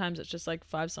sometimes it's just like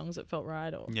 5 songs that felt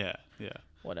right, or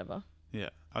whatever. Yeah,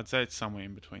 I'd say it's somewhere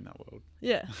in between that world.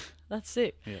 Yeah, that's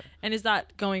sick. Yeah. And is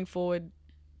that going forward?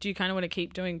 Do you kind of want to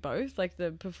keep doing both, like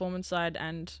the performance side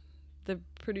and the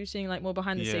producing, like more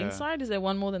behind the scenes side? Is there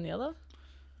one more than the other?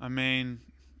 I mean,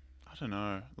 I don't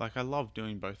know. Like, I love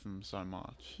doing both of them so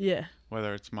much. Yeah.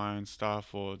 Whether it's my own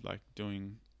stuff or like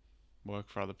doing work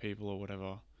for other people or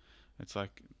whatever. It's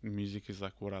like music is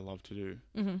like what I love to do.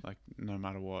 Mm-hmm. Like no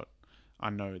matter what, I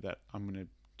know that I'm going to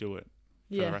do it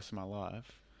for the rest of my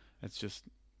life. It's just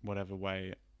whatever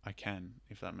way I can,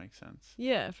 if that makes sense.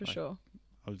 Yeah, for sure.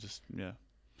 I'll just,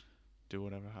 do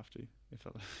whatever I have to.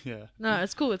 No,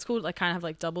 it's cool. It's cool to like kind of have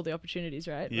like double the opportunities,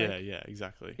 right? Yeah, like,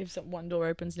 exactly. If one door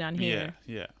opens down here,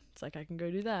 yeah. It's like I can go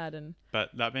do that. But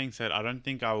that being said, I don't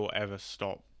think I will ever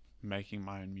stop making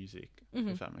my own music,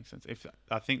 if that makes sense.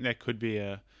 I think there could be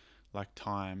a like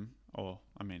time, or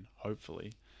I mean,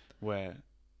 hopefully, where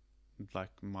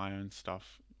like my own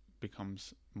stuff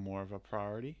becomes more of a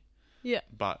priority. Yeah.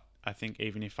 But I think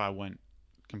even if I went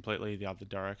completely the other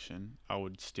direction, I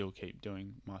would still keep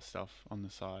doing my stuff on the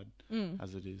side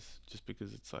as it is, just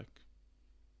because it's like,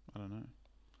 I don't know,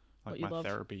 like my love.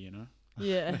 Therapy, you know?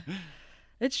 Yeah.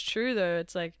 It's true though.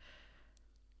 It's like,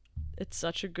 it's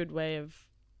such a good way of,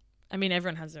 I mean,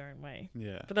 everyone has their own way.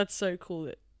 Yeah. But that's so cool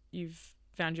that you've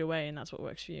found your way and that's what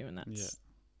works for you and that's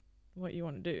what you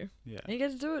want to do. Yeah. And you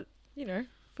get to do it, you know,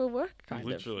 for work kind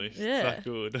Literally. of. Literally. It's that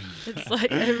good. It's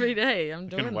like every day I'm doing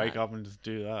that. You can wake up and just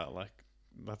do that. Like,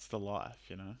 that's the life,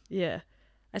 you know? Yeah.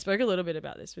 I spoke a little bit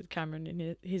about this with Cameron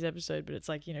in his episode, but it's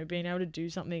like, you know, being able to do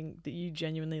something that you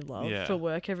genuinely love for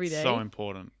work every day. So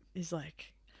important. Is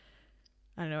like,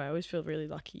 I don't know, I always feel really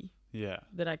lucky. Yeah.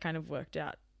 That I kind of worked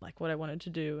out like what I wanted to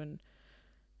do, and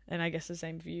And I guess the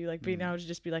same for you, like being able to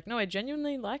just be like, no, I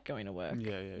genuinely like going to work.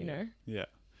 You know? Yeah.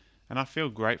 And I feel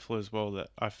grateful as well that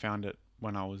I found it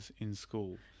when I was in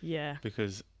school. Yeah.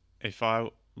 Because if I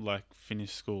like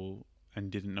finished school and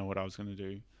didn't know what I was going to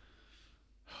do,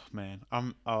 man,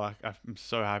 I'm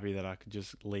so happy that I could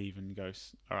just leave and go,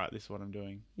 all right, this is what I'm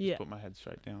doing. Just put my head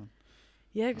straight down.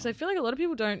 Yeah, because I feel like a lot of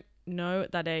people don't know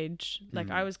at that age. Like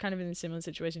I was kind of in a similar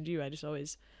situation to you. I just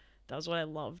always, that was what I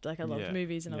loved. Like I loved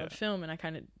movies and I loved film and I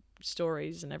kind of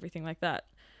stories and everything like that.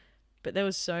 But there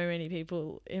was so many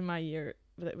people in my year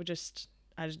that were just,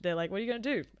 they're like, what are you going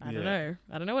to do? I don't know.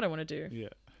 I don't know what I want to do. Yeah.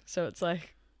 So it's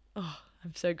like, oh,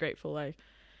 I'm so grateful I,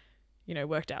 you know,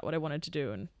 worked out what I wanted to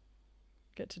do and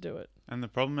get to do it. And the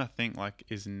problem I think like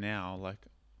is now, like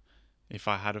if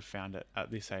I had have found it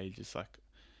at this age, it's like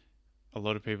a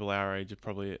lot of people our age are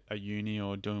probably at uni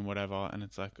or doing whatever, and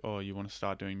it's like, oh, you want to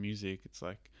start doing music? It's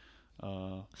like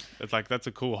that's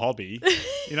a cool hobby.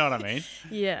 You know what I mean?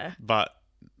 Yeah. But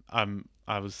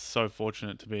I was so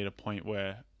fortunate to be at a point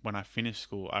where when I finished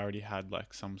school, I already had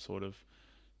like some sort of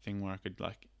thing where I could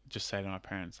like just say to my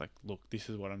parents, like, look, this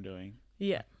is what I'm doing.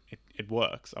 Yeah. It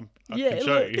works. I can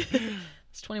show you.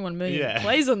 It's 21 million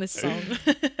plays on this song.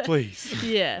 Please.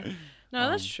 Yeah. No,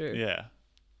 that's true. Yeah.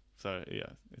 So, yeah,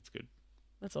 it's good.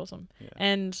 That's awesome. Yeah.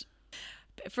 And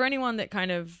for anyone that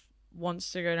kind of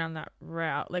wants to go down that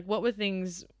route, like what were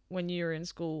things when you were in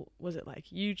school? Was it like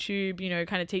YouTube, you know,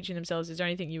 kind of teaching themselves? Is there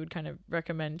anything you would kind of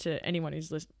recommend to anyone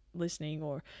who's listening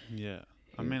or? Yeah.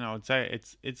 I mean, I would say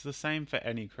it's the same for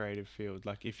any creative field.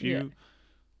 Like if you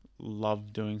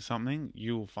love doing something,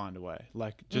 you will find a way.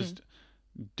 Like just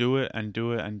do it and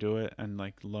do it and do it and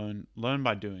like learn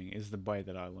by doing is the way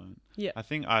that I learn. Yeah. I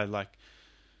think I like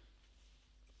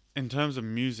in terms of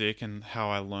music and how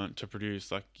I learnt to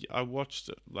produce, like I watched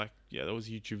like there was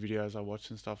YouTube videos I watched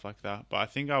and stuff like that. But I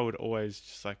think I would always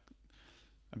just like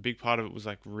a big part of it was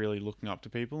like really looking up to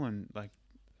people and like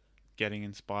getting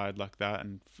inspired like that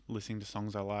and listening to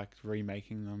songs I liked,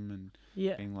 remaking them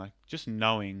and being like just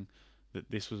knowing that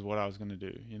this was what I was going to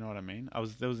do. You know what I mean?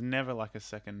 There was never like a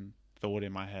second thought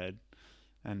in my head.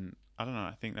 And I don't know,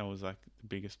 I think that was like the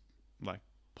biggest like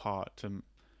part to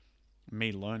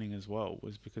me learning as well,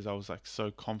 was because I was like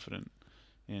so confident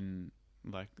in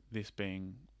like this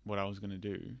being what I was going to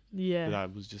do. Yeah. That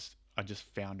I just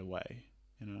found a way,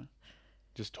 you know,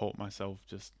 just taught myself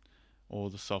just all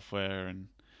the software and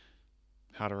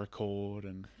how to record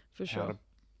and how to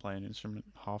play an instrument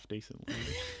half decently.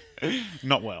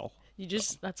 Not well.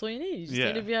 That's all you need. You just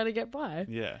need to be able to get by.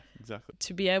 Yeah, exactly.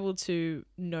 To be able to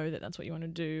know that that's what you want to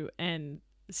do and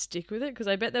stick with it. Because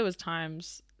I bet there was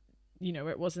times, you know,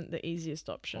 where it wasn't the easiest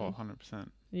option. Oh, 100%.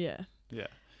 Yeah. Yeah.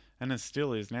 And it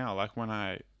still is now. Like when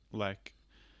I, like,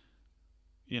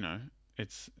 you know,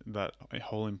 it's that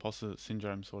whole imposter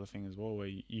syndrome sort of thing as well, where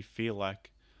you feel like,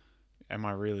 am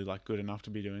I really like good enough to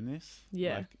be doing this?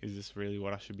 Yeah. Like, is this really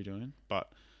what I should be doing?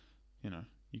 But, you know,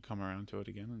 you come around to it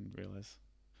again and realize,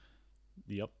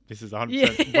 yep, this is 100%.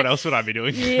 Yeah. What else would I be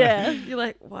doing? Yeah. You're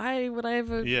like, why would I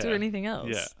ever do anything else?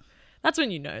 Yeah. That's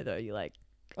when you know, though. You're like,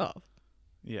 oh.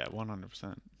 Yeah,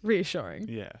 100%. Reassuring.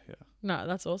 Yeah, yeah. No,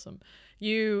 that's awesome.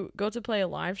 You got to play a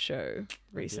live show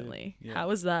recently. Yeah. How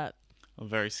was that? Oh,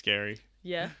 very scary.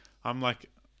 Yeah. I'm like,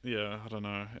 I don't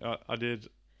know.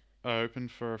 I opened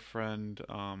for a friend,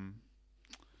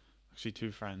 actually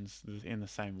two friends in the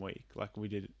same week. Like we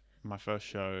did my first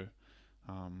show,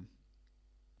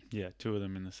 two of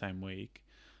them in the same week.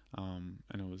 And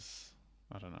it was,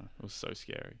 I don't know, it was so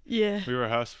scary. Yeah. We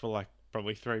rehearsed for like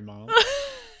probably 3 months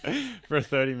for a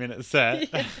 30-minute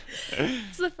set. Yeah.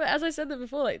 As I said that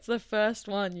before, like it's the first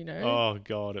one, you know. Oh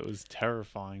God, it was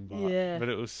terrifying, but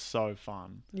it was so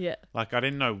fun. Yeah. Like I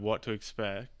didn't know what to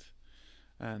expect,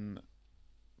 and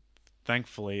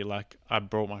thankfully, like I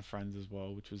brought my friends as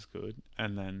well, which was good.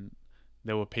 And then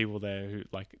there were people there who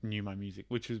like knew my music,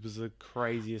 which was the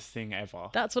craziest thing ever.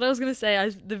 That's what I was gonna say.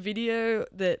 The video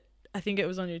that I think it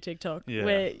was on your TikTok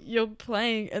where you're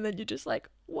playing and then you're just like,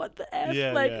 what the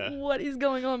F? What is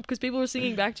going on? Because people were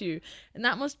singing back to you. And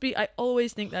that must be, I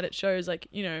always think that it shows like,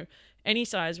 you know, any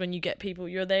size when you get people,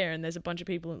 you're there and there's a bunch of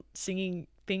people singing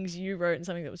things you wrote and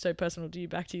something that was so personal to you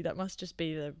back to you. That must just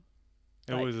be the...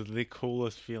 It was the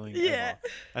coolest feeling ever.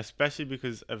 Especially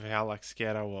because of how like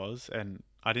scared I was, and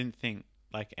I didn't think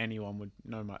like anyone would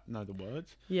know the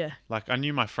words. Yeah. Like I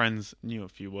knew my friends knew a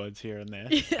few words here and there,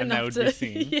 and they would be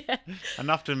singing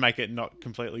enough to make it not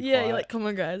completely quiet. You're like, come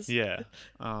on, guys. Yeah.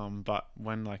 But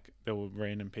when like there were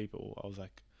random people, I was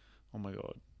like, oh my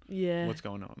God. Yeah. What's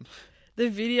going on? The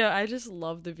video, I just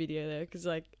love the video there because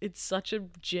like it's such a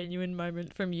genuine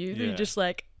moment from you. You're just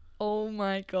like, oh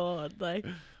my God, like.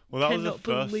 Well, that was cannot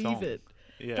the first believe song. It.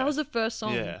 Yeah. That was the first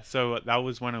song. Yeah. So that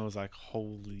was when it was like,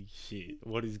 holy shit,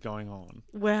 what is going on?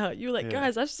 Wow. You were like, Yeah.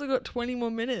 guys, I've still got 20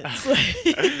 more minutes.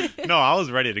 No, I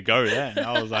was ready to go then.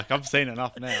 I was like, I've seen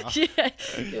enough now. Yeah.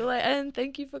 You're like, and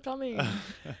thank you for coming.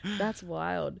 That's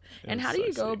wild. And how do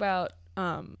you go about,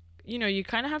 you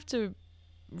kind of have to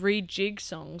rejig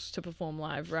songs to perform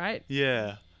live, right?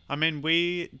 Yeah. I mean,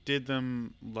 we did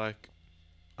them like,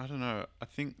 I don't know. I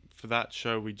think for that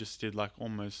show, we just did like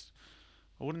almost,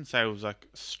 I wouldn't say it was like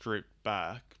stripped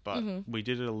back, but we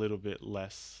did it a little bit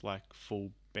less like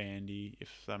full bandy, if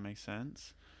that makes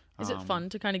sense. Is it fun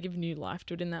to kind of give new life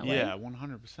to it in that way? Yeah,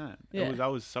 100%. Yeah.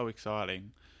 That was so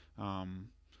exciting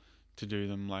to do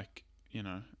them like,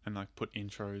 and like put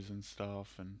intros and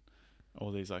stuff and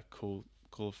all these like cool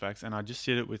effects. And I just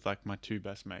did it with like my two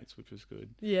best mates, which was good.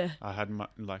 Yeah. I had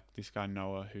like this guy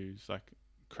Noah, who's like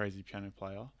crazy piano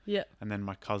player. Yeah. And then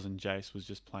my cousin Jace was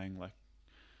just playing like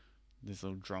these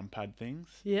little drum pad things.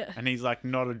 Yeah. And he's like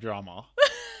not a drummer,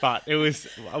 but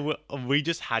we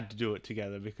just had to do it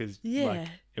together because like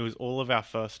it was all of our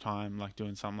first time like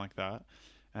doing something like that.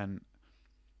 And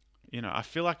I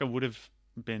feel like I would have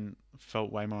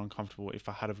felt way more uncomfortable if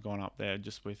I had have gone up there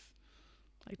just with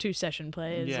like 2 session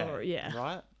players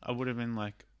right. I would have been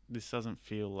like, this doesn't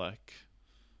feel like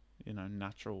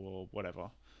natural or whatever.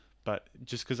 But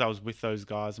just because I was with those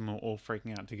guys and we were all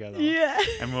freaking out together. Yeah.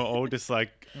 And we were all just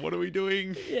like, what are we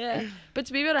doing? Yeah. But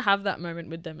to be able to have that moment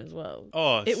with them as well.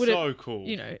 Oh, it so cool.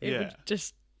 It would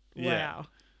just, wow. Yeah.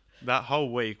 That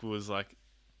whole week was like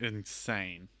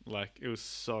insane. Like, it was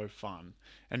so fun.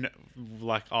 And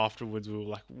like afterwards we were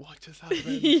like, what just happened?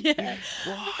 Yeah.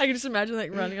 What? I can just imagine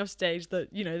like running off stage,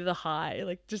 the high,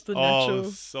 like just the natural. Oh,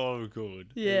 so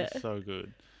good. Yeah. It was so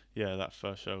good. Yeah, that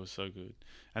first show was so good.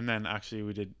 And then actually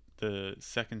we did the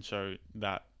second show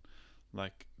that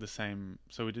like the same.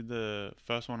 So we did the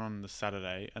first one on the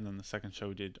Saturday and then the second show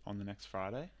we did on the next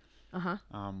Friday.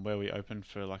 Where we opened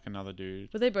for like another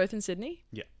dude. Were they both in Sydney?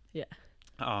 Yeah. Yeah.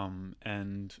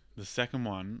 And the second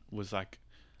one was like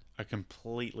a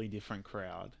completely different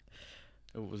crowd.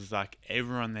 It was like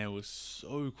everyone there was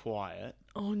so quiet.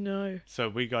 Oh no. So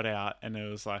we got out and it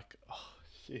was like, oh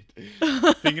shit.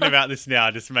 Thinking about this now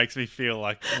just makes me feel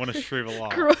like I want to shrivel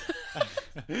up.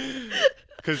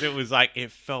 Because it was like,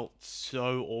 it felt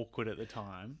so awkward at the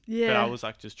time. Yeah. But I was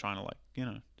like just trying to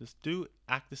like, just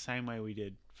act the same way we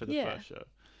did for the first show.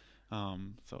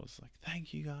 So I was like,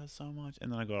 thank you guys so much.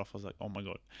 And then I got off, I was like, oh my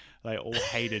God, they all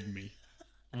hated me.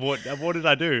 What did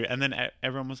I do? And then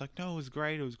everyone was like, no, it was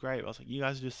great. I was like, you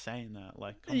guys are just saying that.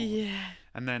 Like, come on. Yeah.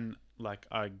 And then like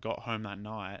I got home that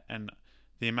night and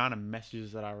the amount of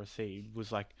messages that I received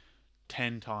was like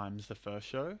 10 times the first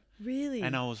show. Really?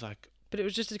 And I was like, but it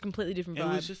was just a completely different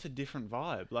vibe. It was just a different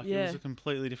vibe. Like, it was a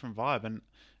completely different vibe.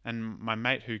 And my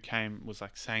mate who came was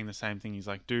like saying the same thing. He's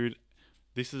like, dude,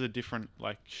 this is a different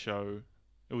like show.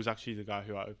 It was actually the guy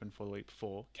who I opened for the week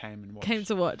before came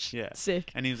to watch. Yeah.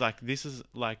 Sick. And he was like, this is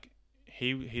like,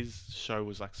 his show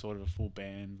was like sort of a full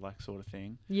band like sort of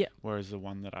thing. Yeah. Whereas the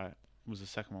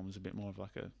second one was a bit more of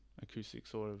like a acoustic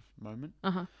sort of moment.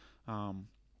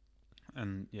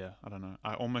 And yeah, I don't know.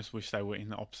 I almost wish they were in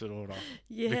the opposite order.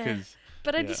 Yeah.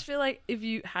 But I just feel like if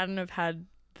you hadn't have had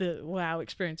the wow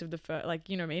experience of the first, like,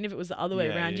 you know what I mean? If it was the other way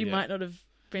around, you might not have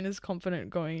been as confident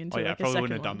going into like a second one. I probably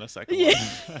wouldn't have done the second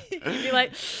one. You'd be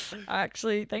like,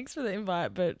 actually, thanks for the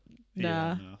invite, but nah.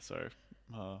 Yeah, no, sorry.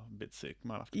 A bit sick.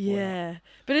 Might have to pull out.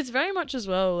 But it's very much as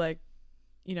well, like,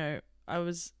 I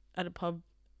was at a pub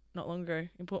not long ago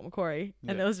in Port Macquarie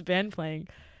and there was a band playing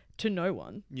to no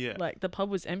one. Yeah. Like, the pub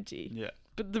was empty. Yeah.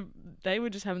 But they were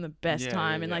just having the best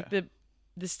time and like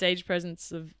the stage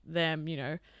presence of them,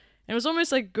 and it was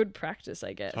almost like good practice,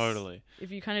 I guess. Totally.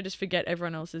 If you kind of just forget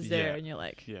everyone else is there and you're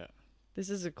like, this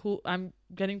is I'm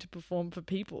getting to perform for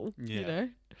people,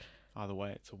 Either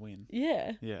way, it's a win.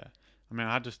 Yeah. Yeah. I mean,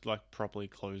 I just like properly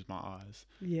closed my eyes.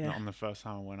 Yeah. And on the first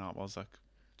time I went up, I was like,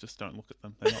 just don't look at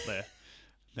them. They're not there.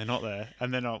 They're not there.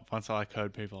 And then once I like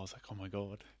heard people, I was like, oh my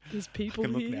God. There's people I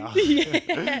can here. Look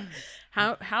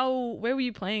now. How, where were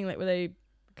you playing? Like, were they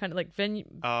kind of like venue?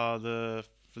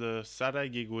 The Saturday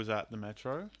gig was at the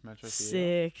Metro Theatre,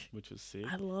 sick. Which was sick.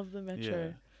 I love the Metro.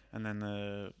 Yeah. And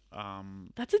then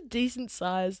that's a decent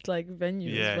sized like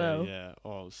venue as well. Yeah.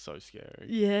 Oh, it was so scary.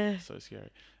 Yeah. So scary.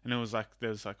 And it was like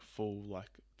there's like full like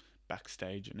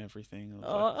backstage and everything.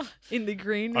 Like, in the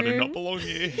green room. I do not belong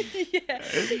here. Yeah.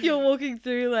 You're walking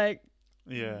through like,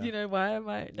 why am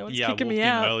I? No one's kicking me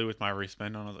out. I walked in early with my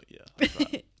wristband on. I was like, yeah, that's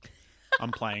right.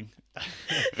 I'm playing.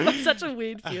 That's such a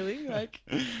weird feeling. Like,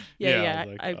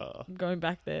 I'm going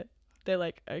back there. They're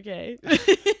like, okay.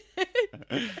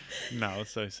 No,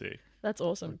 it's so sick. That's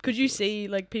awesome. Could you see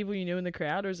like people you knew in the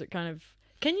crowd, or is it kind of?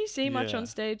 Can you see much on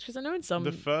stage? Because I know in some.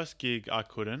 The first gig I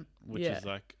couldn't, which is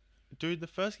like, dude, the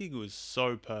first gig was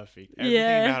so perfect. Everything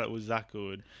Yeah. about it was that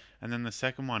good. And then the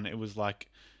second one, it was like,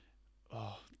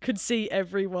 oh, Could see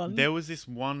everyone. there was this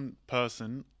one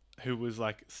person who was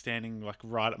like standing like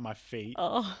right at my feet,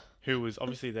 Oh. who was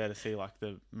obviously there to see like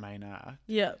the main act.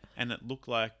 Yeah. And it looked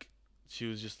like she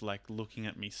was just like looking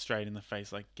at me straight in the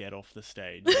face, like, get off the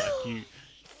stage, like you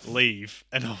leave.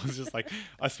 And I was just like,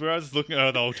 I swear I was looking at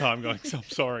her the whole time going, I'm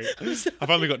sorry. I've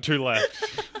only got 2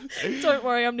 left. Don't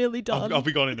worry, I'm nearly done. I'll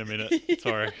be gone in a minute.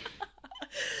 Sorry.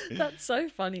 That's so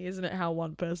funny, isn't it? How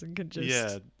one person can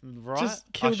just right.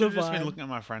 just kill I should the have just been vibe. looking at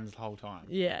my friends the whole time.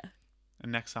 Yeah.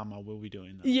 And next time I will be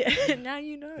doing that. Yeah. Now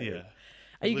you know. Yeah.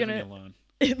 Are you Living gonna? alone.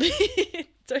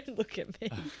 Don't look at me.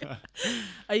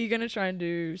 Are you gonna try and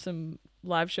do some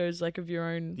live shows like of your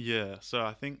own? Yeah. So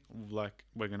I think like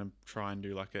we're gonna try and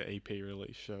do like an EP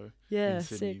release show Yeah, in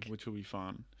Sydney, sick. which will be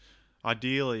fun.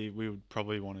 Ideally, we would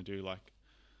probably want to do like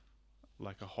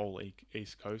a whole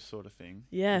East Coast sort of thing.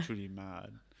 Yeah. Which would be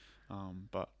mad.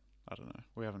 But I don't know.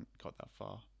 We haven't got that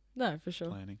far No, for sure.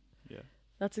 planning. Yeah.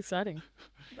 That's exciting.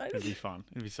 It'd be fun.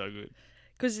 It'd be so good.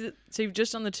 Because so you've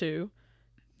just done the 2,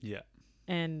 Yeah.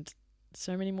 and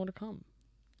so many more to come.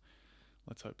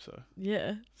 Let's hope so.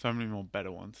 Yeah. So many more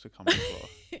better ones to come as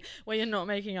well. Well, you're not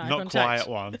making eye Not contact. quiet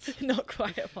ones. Not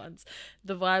quiet ones.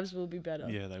 The vibes will be better.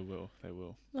 Yeah, they will. They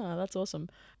will. No, that's awesome.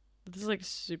 This is like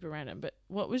super random, but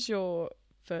what was your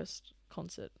first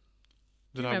concert?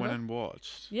 That you I went remember? and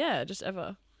watched. Yeah, just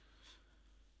ever.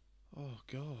 Oh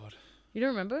God. You don't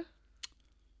remember?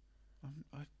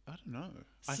 I don't know.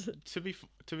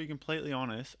 To be completely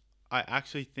honest, I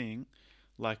actually think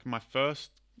like my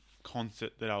first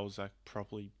concert that I was like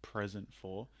properly present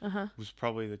for was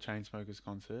probably the Chainsmokers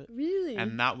concert. Really?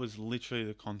 And that was literally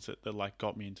the concert that like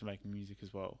got me into making music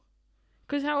as well.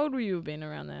 Because how old were you been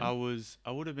around then? I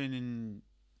would have been in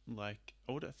I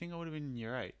think I would have been in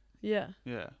year 8. Yeah.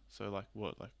 Yeah. So like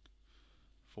what, like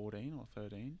 14 or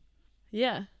 13?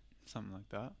 Yeah. Something like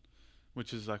that.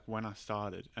 Which is like when I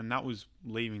started. And that was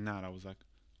leaving that, I was like,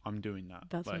 I'm doing that.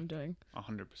 That's like, what I'm doing.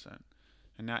 100%.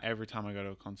 And now every time I go to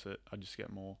a concert, I just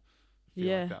get more, feel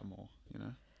Yeah. like that more, you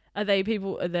know? Are they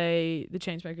the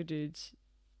Chainsmoker dudes,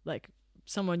 like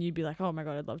someone you'd be like, oh my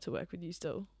God, I'd love to work with you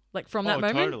still? Like from that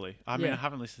moment? Totally. I mean, Yeah. I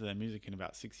haven't listened to their music in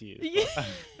about 6 years. Yeah.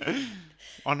 But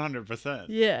 100%.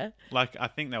 Yeah. Like, I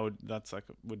think that's like,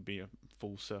 would be a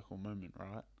full circle moment,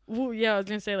 right? Well, yeah, I was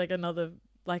going to say like another,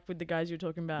 like with the guys you were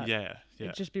talking about. Yeah. Yeah.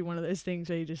 It'd just be one of those things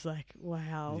where you're just like,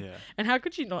 wow. Yeah. And how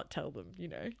could you not tell them, you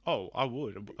know? Oh, I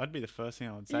would. I'd be the first thing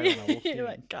I would say when I walked in. You're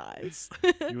like, guys.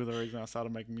 You were the reason I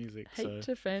started making music. Hate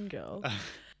to fangirl.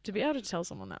 To be able to tell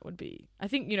someone that would be, I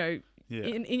think, you know, Yeah.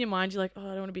 in your mind, you're like, oh, I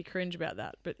don't want to be cringe about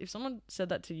that. But if someone said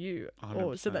that to you,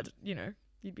 or said that, you know,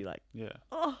 you'd be like, Yeah.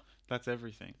 oh. That's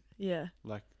everything. Yeah.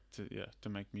 Like, to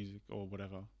make music or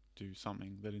whatever, do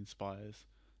something that inspires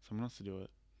someone else to do it.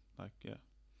 Like, yeah.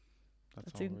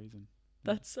 That's the whole reason.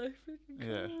 That's so freaking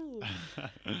cool.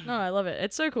 Yeah. No, I love it.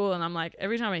 It's so cool. And I'm like,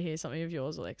 every time I hear something of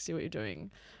yours or like see what you're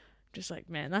doing, just like,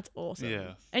 man, that's awesome.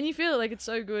 Yeah. And you feel like it's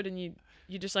so good, and you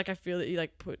just like, I feel that you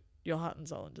like put your heart and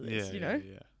soul into this, Yeah, you know?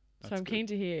 Yeah. So I'm keen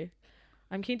to hear.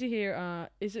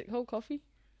 Is it Cold Coffee?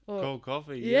 Or Cold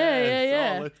Coffee. Yeah, yes.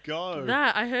 yeah. Oh, let's go.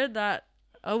 that I heard that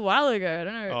a while ago. I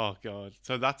don't know. Oh God.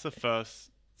 So that's the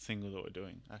first single that we're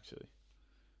doing, actually,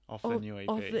 off the new EP.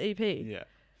 Off the EP. Yeah.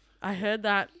 I heard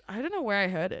that. I don't know where I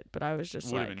heard it, but I was just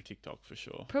Would like, have been TikTok for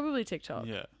sure. probably TikTok.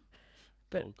 Yeah.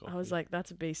 But Cold I was Coffee. like, that's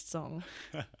a beast song.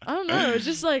 I don't know. It was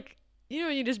just like, you know,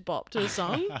 when you just bop to a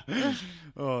song.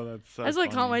 Oh, that's so I was like,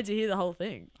 can't funny. wait to hear the whole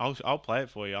thing. I'll play it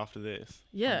for you after this.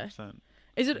 Yeah. 100%.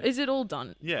 Is it all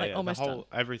done? Yeah, like yeah. almost done.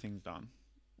 Everything's done.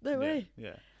 No way.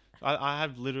 Yeah. I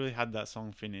have literally had that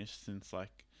song finished since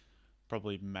like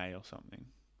probably May or something.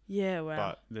 Yeah. Wow.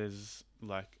 But there's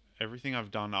like everything I've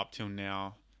done up till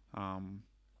now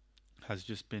has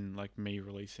just been like me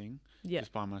releasing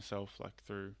just by myself, like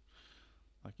through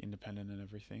like independent and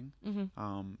everything.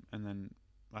 Mm-hmm. And then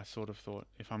I sort of thought,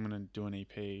 if I'm gonna do an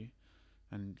EP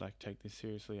and like take this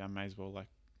seriously, I may as well like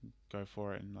go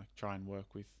for it and like try and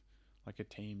work with like a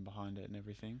team behind it and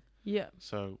everything. Yeah.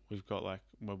 So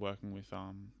we're working with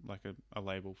like a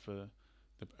label for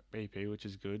the EP, which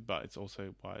is good, but it's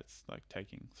also why it's like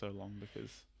taking so long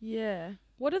because Yeah.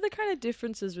 What are the kind of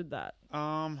differences with that?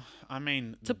 I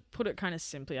mean, To put it kind of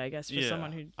simply, I guess, for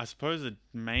someone who. I suppose the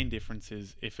main difference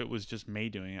is if it was just me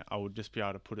doing it, I would just be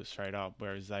able to put it straight up,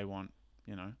 whereas they want,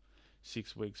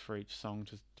 6 weeks for each song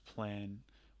to plan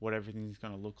what everything's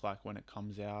going to look like when it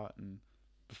comes out and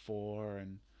before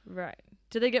and Right.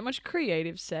 Do they get much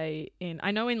creative say in?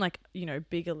 I know in like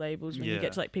bigger labels when you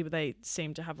get to like people, they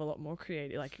seem to have a lot more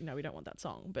creative. Like no, we don't want that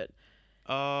song, but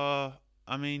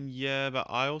I mean, yeah, but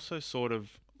I also sort of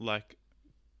like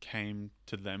came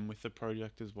to them with the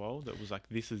project as well. That was like,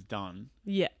 this is done.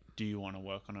 Yeah. Do you want to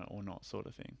work on it or not, sort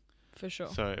of thing. For sure.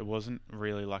 So it wasn't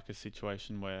really like a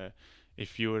situation where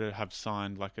if you were to have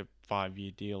signed like a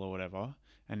 5-year deal or whatever,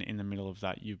 and in the middle of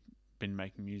that you've been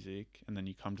making music, and then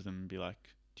you come to them and be like,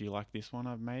 do you like this one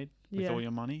I've made with all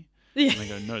your money? Yeah. And they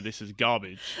go, no, this is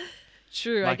garbage.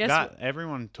 True, like I guess that.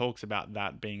 Everyone talks about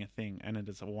that being a thing, and it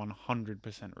is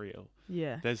 100% real.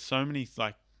 Yeah. There's so many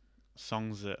like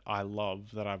songs that I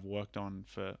love that I've worked on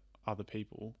for other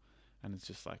people, and it's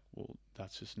just like, well,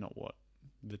 that's just not what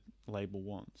the label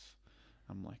wants.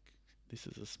 I'm like, this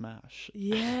is a smash.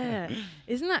 Yeah.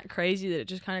 Isn't that crazy that it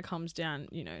just kind of comes down,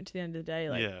 to the end of the day,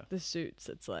 like the suits,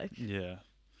 it's like. Yeah.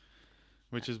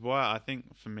 Which is why I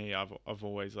think for me, I've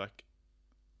always like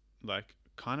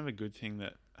kind of a good thing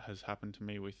that has happened to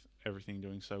me with everything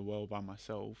doing so well by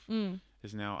myself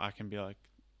is now I can be like,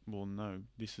 well, no,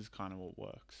 this is kind of what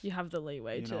works. You have the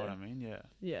leeway You know what I mean? Yeah.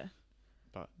 Yeah.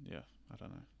 But yeah, I don't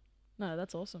know. No,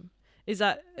 that's awesome. Is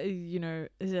that, is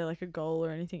there like a goal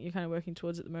or anything you're kind of working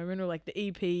towards at the moment, or like the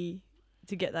EP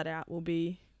to get that out will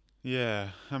be? Yeah.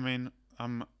 I mean,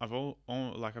 I've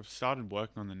started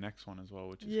working on the next one as well,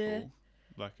 which is cool.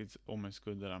 Like, it's almost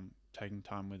good that I'm taking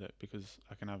time with it because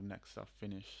I can have next stuff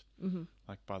finished.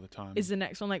 Like by the time. Is the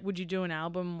next one like, would you do an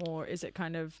album, or is it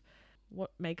kind of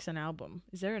what makes an album?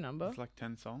 Is there a number? It's like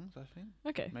 10 songs, I think.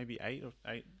 Okay. Maybe 8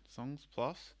 songs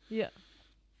plus. Yeah.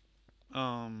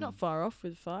 Not far off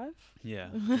with 5. Yeah.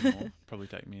 More. Probably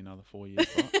take me another 4 years.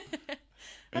 But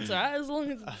that's all right, as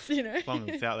long as it's, as long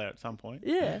as it's out there at some point.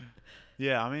 Yeah.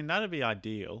 Yeah, I mean, that'd be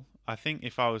ideal. I think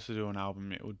if I was to do an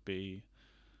album, it would be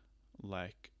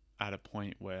like at a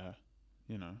point where,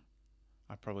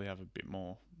 I probably have a bit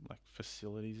more like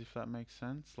facilities, if that makes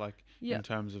sense. Like in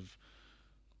terms of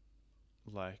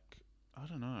like, I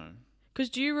don't know. Because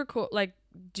do you record, like,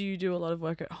 do you do a lot of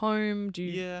work at home?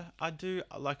 Yeah, I do.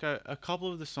 Like a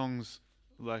couple of the songs,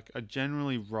 like I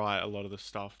generally write a lot of the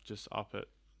stuff just up at,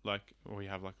 like, we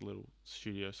have like a little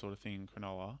studio sort of thing in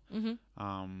Cronulla.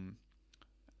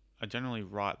 I generally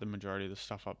write the majority of the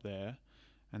stuff up there,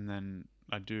 and then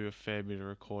I do a fair bit of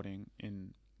recording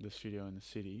in the studio in the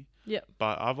city. Yep.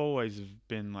 But I've always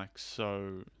been like,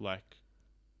 so like,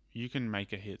 you can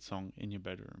make a hit song in your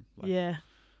bedroom. Like,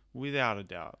 without a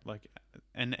doubt. Like,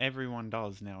 and everyone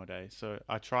does nowadays. So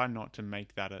I try not to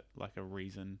make that like a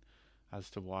reason as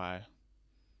to why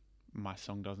my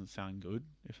song doesn't sound good,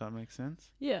 if that makes sense.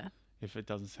 Yeah. If it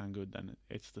doesn't sound good, then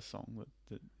it's the song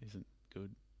that isn't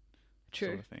good. True.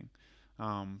 Sort of thing.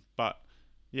 But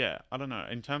yeah, I don't know.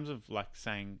 In terms of like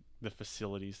saying the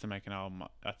facilities to make an album,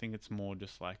 I think it's more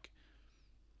just like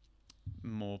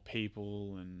more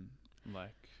people and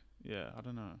like, yeah, I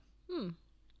don't know.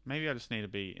 Maybe I just need to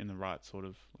be in the right sort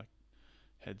of like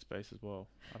headspace as well.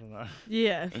 I don't know.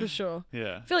 Yeah, for sure.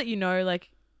 Yeah. I feel like you'll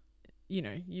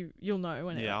know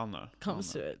when I'll know.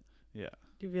 Comes to it. Yeah.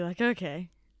 You'll be like, okay.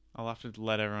 I'll have to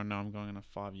let everyone know I'm going on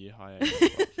a 5-year hiatus.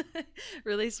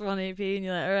 Release one EP and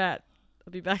you're like, all right,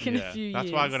 I'll be back in a few years.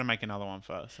 That's why I got to make another one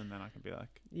first, and then I can be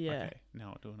like, okay, now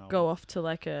I'll do another go one. off to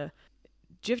like a...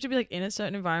 Do you have to be like in a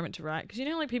certain environment to write? Because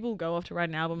like people go off to write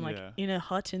an album like in a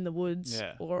hut in the woods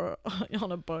or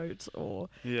on a boat or...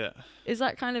 Yeah. Is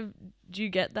that kind of... Do you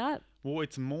get that? Well,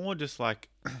 it's more just like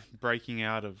breaking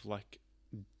out of like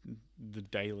the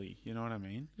daily, you know what I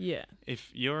mean? Yeah.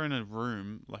 If you're in a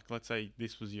room, like let's say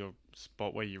this was your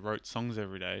spot where you wrote songs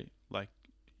every day, like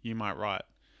you might write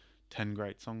 10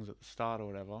 great songs at the start or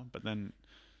whatever, but then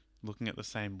looking at the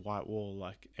same white wall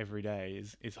like every day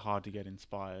is hard to get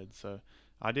inspired. So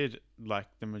I did like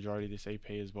the majority of this EP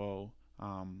as well,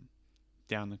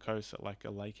 down the coast at like a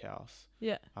lake house.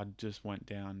 Yeah. I just went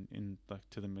down in like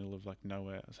to the middle of like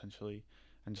nowhere essentially,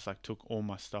 and just like took all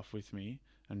my stuff with me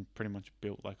and pretty much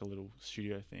built like a little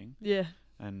studio thing. Yeah.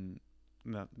 And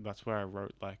that's where I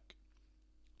wrote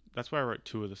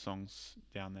 2 of the songs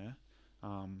down there,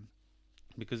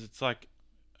 because it's like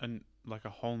a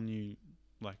whole new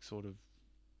like sort of,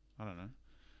 I don't know,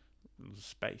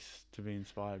 space to be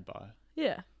inspired by.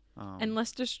 Yeah. And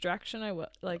less distraction.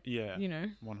 Yeah.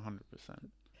 100%.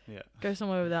 Yeah. Go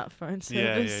somewhere without phone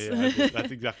service. Yeah.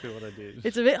 That's exactly what I did.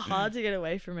 It's a bit hard to get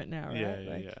away from it now,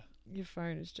 right? Yeah. Your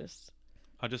phone is just...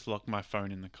 I just locked my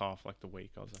phone in the car for like the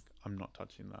week. I was like, I'm not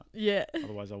touching that. Yeah.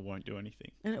 Otherwise I won't do anything.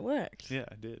 And it worked. Yeah,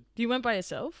 I did. You went by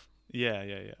yourself? Yeah.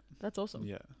 That's awesome.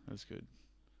 Yeah, it was good.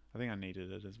 I think I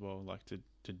needed it as well, like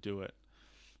to do it,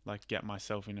 like get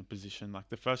myself in a position. Like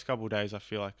the first couple of days I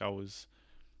feel like I was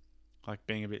like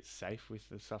being a bit safe with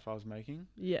the stuff I was making.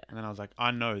 Yeah. And then I was like,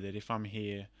 I know that if I'm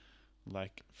here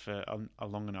like for a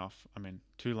long enough, I mean,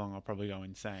 too long, I'll probably go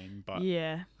insane. But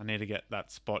Yeah. I need to get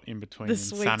that spot in between The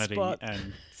sweet insanity spot.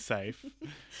 and safe,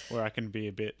 where I can be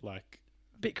a bit like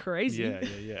Bit crazy.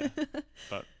 Yeah.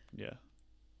 But yeah,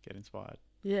 get inspired.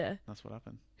 Yeah. That's what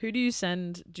happened. Who do you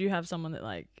send? Do you have someone that,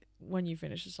 like, when you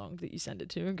finish a song that you send it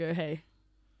to and go, hey,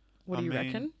 what do you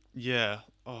reckon? Yeah.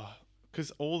 Oh,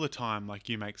 because all the time, like,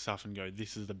 you make stuff and go,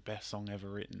 this is the best song ever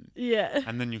written. Yeah.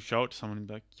 And then you show it to someone and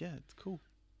be like, yeah, it's cool.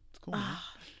 It's cool, man.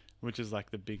 Which is like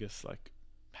the biggest like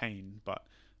pain. But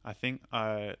I think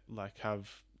I like have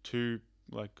two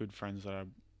like good friends that I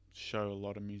show a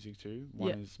lot of music to.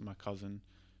 One is my cousin,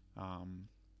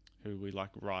 who we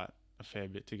like write a fair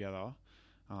bit together.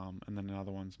 And then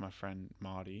another one's my friend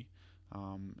Marty.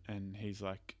 And he's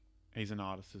an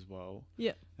artist as well.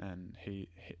 Yeah. And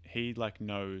he like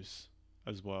knows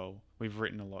as well. We've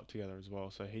written a lot together as well,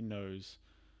 so he knows,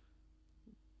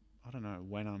 I don't know,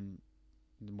 when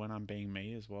I'm being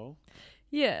me as well.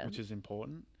 Yeah. Which is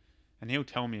important. And he'll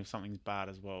tell me if something's bad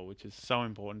as well, which is so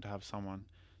important to have someone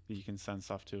that you can send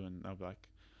stuff to and they'll be like,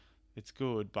 it's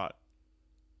good, but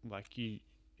like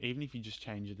even if you just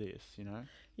change this, you know?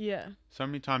 Yeah. So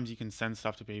many times you can send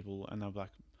stuff to people and they'll be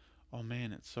like, oh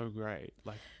man, it's so great.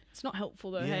 Like, it's not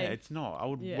helpful though, yeah, hey? it's not. I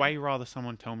would way rather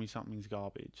someone tell me something's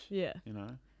garbage. Yeah. You know?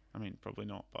 I mean, probably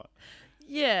not, but...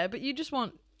 Yeah, but you just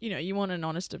want, you want an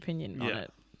honest opinion on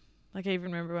it. Like, I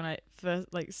even remember when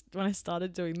I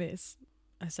started doing this,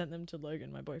 I sent them to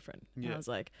Logan, my boyfriend. And I was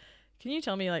like, can you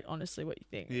tell me, like, honestly what you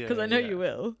think? Because I know you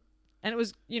will. And it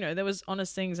was, there was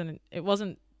honest things and it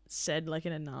wasn't said, like,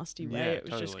 in a nasty way. It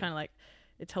was just kind of like,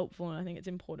 it's helpful and I think it's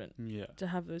important to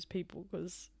have those people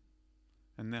because...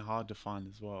 And they're hard to find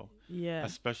as well. Yeah.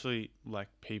 Especially, like,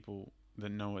 people that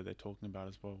know what they're talking about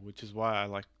as well, which is why I,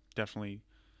 like, definitely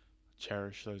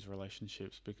cherish those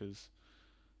relationships because,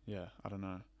 yeah, I don't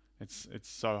know. It's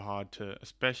so hard to,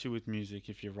 especially with music,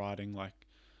 if you're writing, like,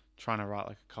 trying to write,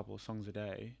 like, a couple of songs a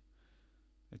day,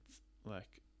 it's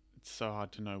so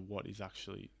hard to know what is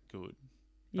actually good.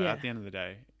 But at the end of the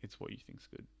day, it's what you think's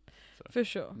good. So, for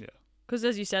sure. Yeah. Because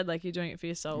as you said, like, you're doing it for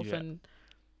yourself and,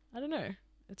 I don't know,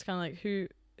 it's kind of like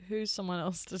who's someone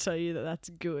else to tell you that that's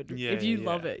good if you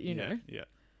love it, you know? Yeah.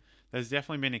 There's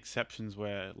definitely been exceptions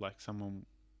where, like,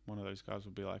 one of those guys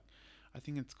would be like, I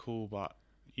think it's cool, but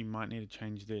you might need to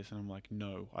change this. And I'm like,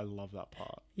 no, I love that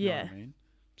part. You know what I mean?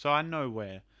 So I know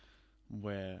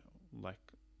where, like,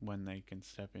 when they can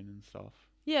step in and stuff.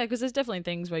 Yeah, because there's definitely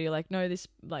things where you're like, no, this,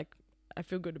 like, I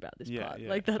feel good about this part.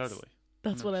 Like, that's totally.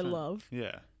 That's 100%. What I love.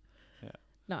 Yeah.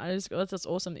 No, that's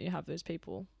awesome that you have those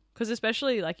people. Because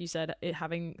especially, like you said,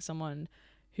 having someone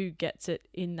who gets it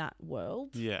in that world.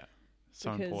 Yeah,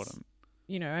 so important.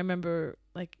 I remember,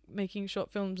 like, making short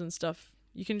films and stuff.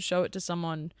 You can show it to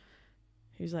someone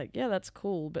who's like, yeah, that's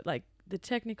cool. But, like, the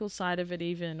technical side of it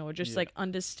even, or just, like,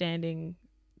 understanding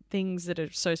things that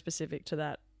are so specific to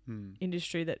that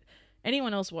industry that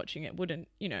anyone else watching it wouldn't,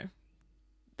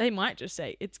 they might just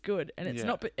say it's good. And it's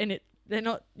not, they're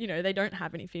not, they don't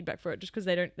have any feedback for it just because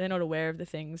they're not aware of the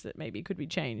things that maybe could be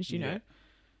changed, you know?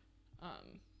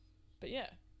 But yeah.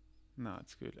 No,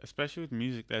 it's good. Especially with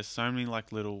music, there's so many,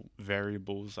 like, little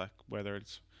variables, like, whether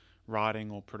it's writing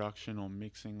or production or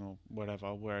mixing or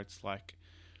whatever, where it's like,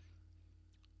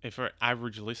 if an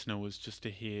average listener was just to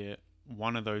hear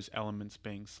one of those elements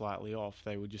being slightly off,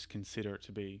 they would just consider it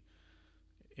to be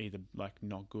either, like,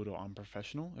 not good or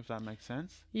unprofessional, if that makes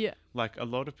sense. Yeah. Like, a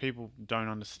lot of people don't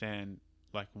understand,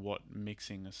 like, what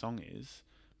mixing a song is,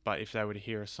 but if they were to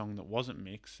hear a song that wasn't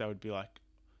mixed, they would be like,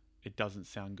 it doesn't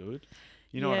sound good.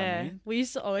 You know what I mean? We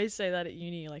used to always say that at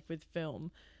uni, like, with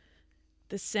film.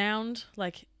 The sound,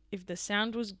 like, if the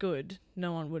sound was good,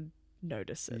 no one would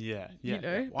notice it. Yeah. You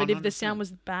know? But if the sound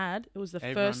was bad, it was the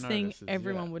first thing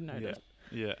everyone would notice.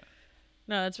 Yeah.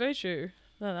 No, that's very true.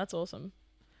 No, that's awesome.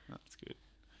 That's good.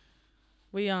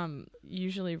 We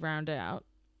usually round out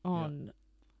on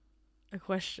a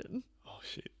question. Oh,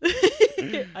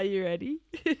 shit. Are you ready?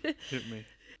 Hit me.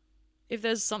 If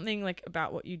there's something, like,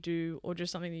 about what you do or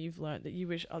just something that you've learned that you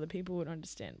wish other people would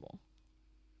understand more,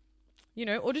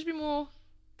 or just be more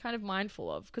kind of mindful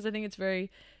of, because I think it's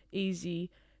very easy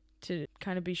to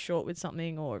kind of be short with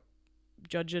something or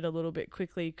judge it a little bit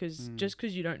quickly just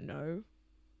because you don't know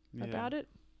about it.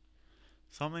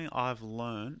 Something I've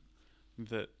learned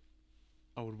that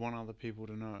I would want other people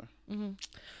to know. Mm-hmm.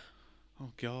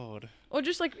 Oh, God. Or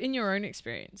just, like, in your own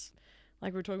experience.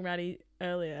 Like we were talking about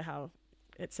earlier, how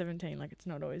at 17, like, it's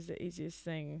not always the easiest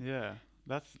thing. Yeah,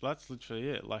 that's literally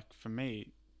it. Like, for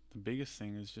me, the biggest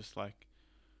thing is just, like,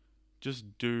 just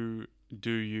do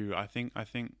you. I think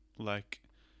like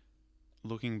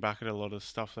looking back at a lot of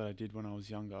stuff that I did when I was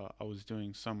younger, I was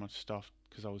doing so much stuff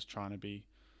because I was trying to be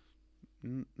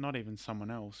not even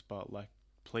someone else, but like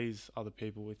please other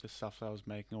people with the stuff that I was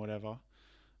making or whatever.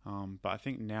 But I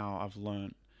think now I've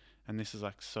learned, and this is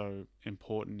like so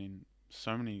important in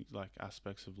so many like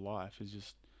aspects of life, is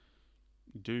just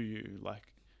do you. Like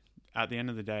at the end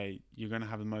of the day, you're going to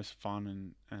have the most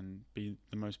fun and be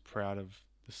the most proud of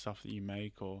the stuff that you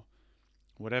make or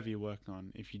whatever you're working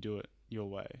on if you do it your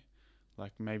way.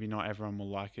 Like maybe not everyone will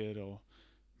like it, or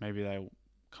maybe they'll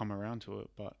come around to it,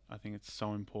 but I think it's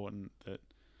so important that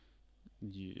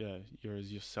you're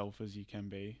as yourself as you can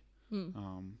be.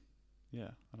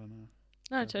 Yeah, I don't know.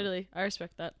 No, totally. I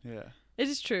respect that. Yeah. It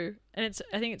is true. And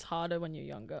I think it's harder when you're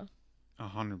younger.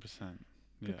 100%.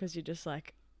 Yeah. Because you're just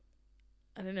like,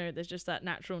 I don't know, there's just that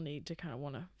natural need to kind of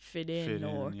want to fit in.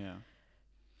 Yeah.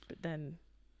 But then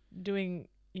doing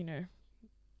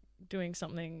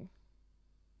something,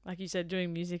 like you said,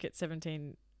 doing music at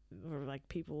 17, or like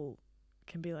people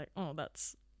can be like, oh,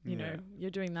 that's, you know, you're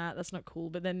doing that's not cool.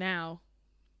 But then now,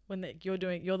 when you're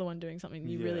the one doing something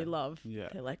you really love,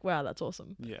 they're like, wow, that's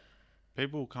awesome. Yeah.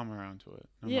 People will come around to it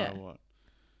no matter what.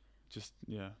 Just,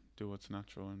 do what's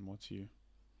natural and what's you.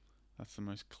 That's the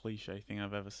most cliche thing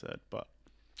I've ever said, but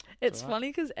it's funny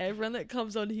because everyone that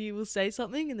comes on here will say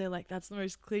something and they're like, that's the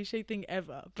most cliche thing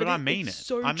ever. But I mean it's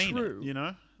so I mean true. it, you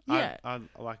know? Yeah.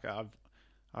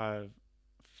 I've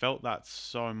felt that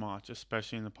so much,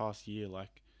 especially in the past year.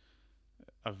 Like,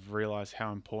 I've realized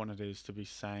how important it is to be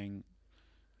saying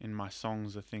in my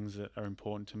songs the things that are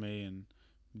important to me, and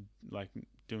like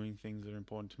doing things that are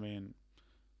important to me, and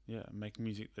make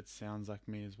music that sounds like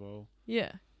me as well.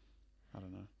 Yeah. I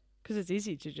don't know. Because it's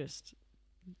easy to just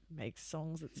make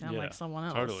songs that sound like someone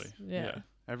else. Totally. Yeah.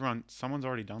 Someone's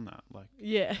already done that. Like,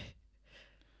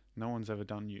 no one's ever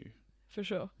done you. For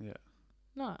sure. Yeah.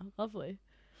 No, lovely.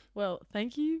 Well,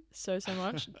 thank you so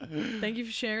much. Thank you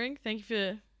for sharing. Thank you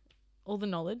for all the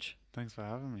knowledge. Thanks for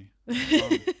having me.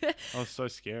 It was so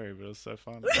scary, but it was so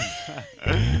fun.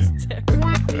 It's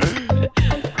terrible.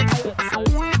 That's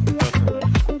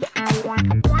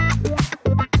so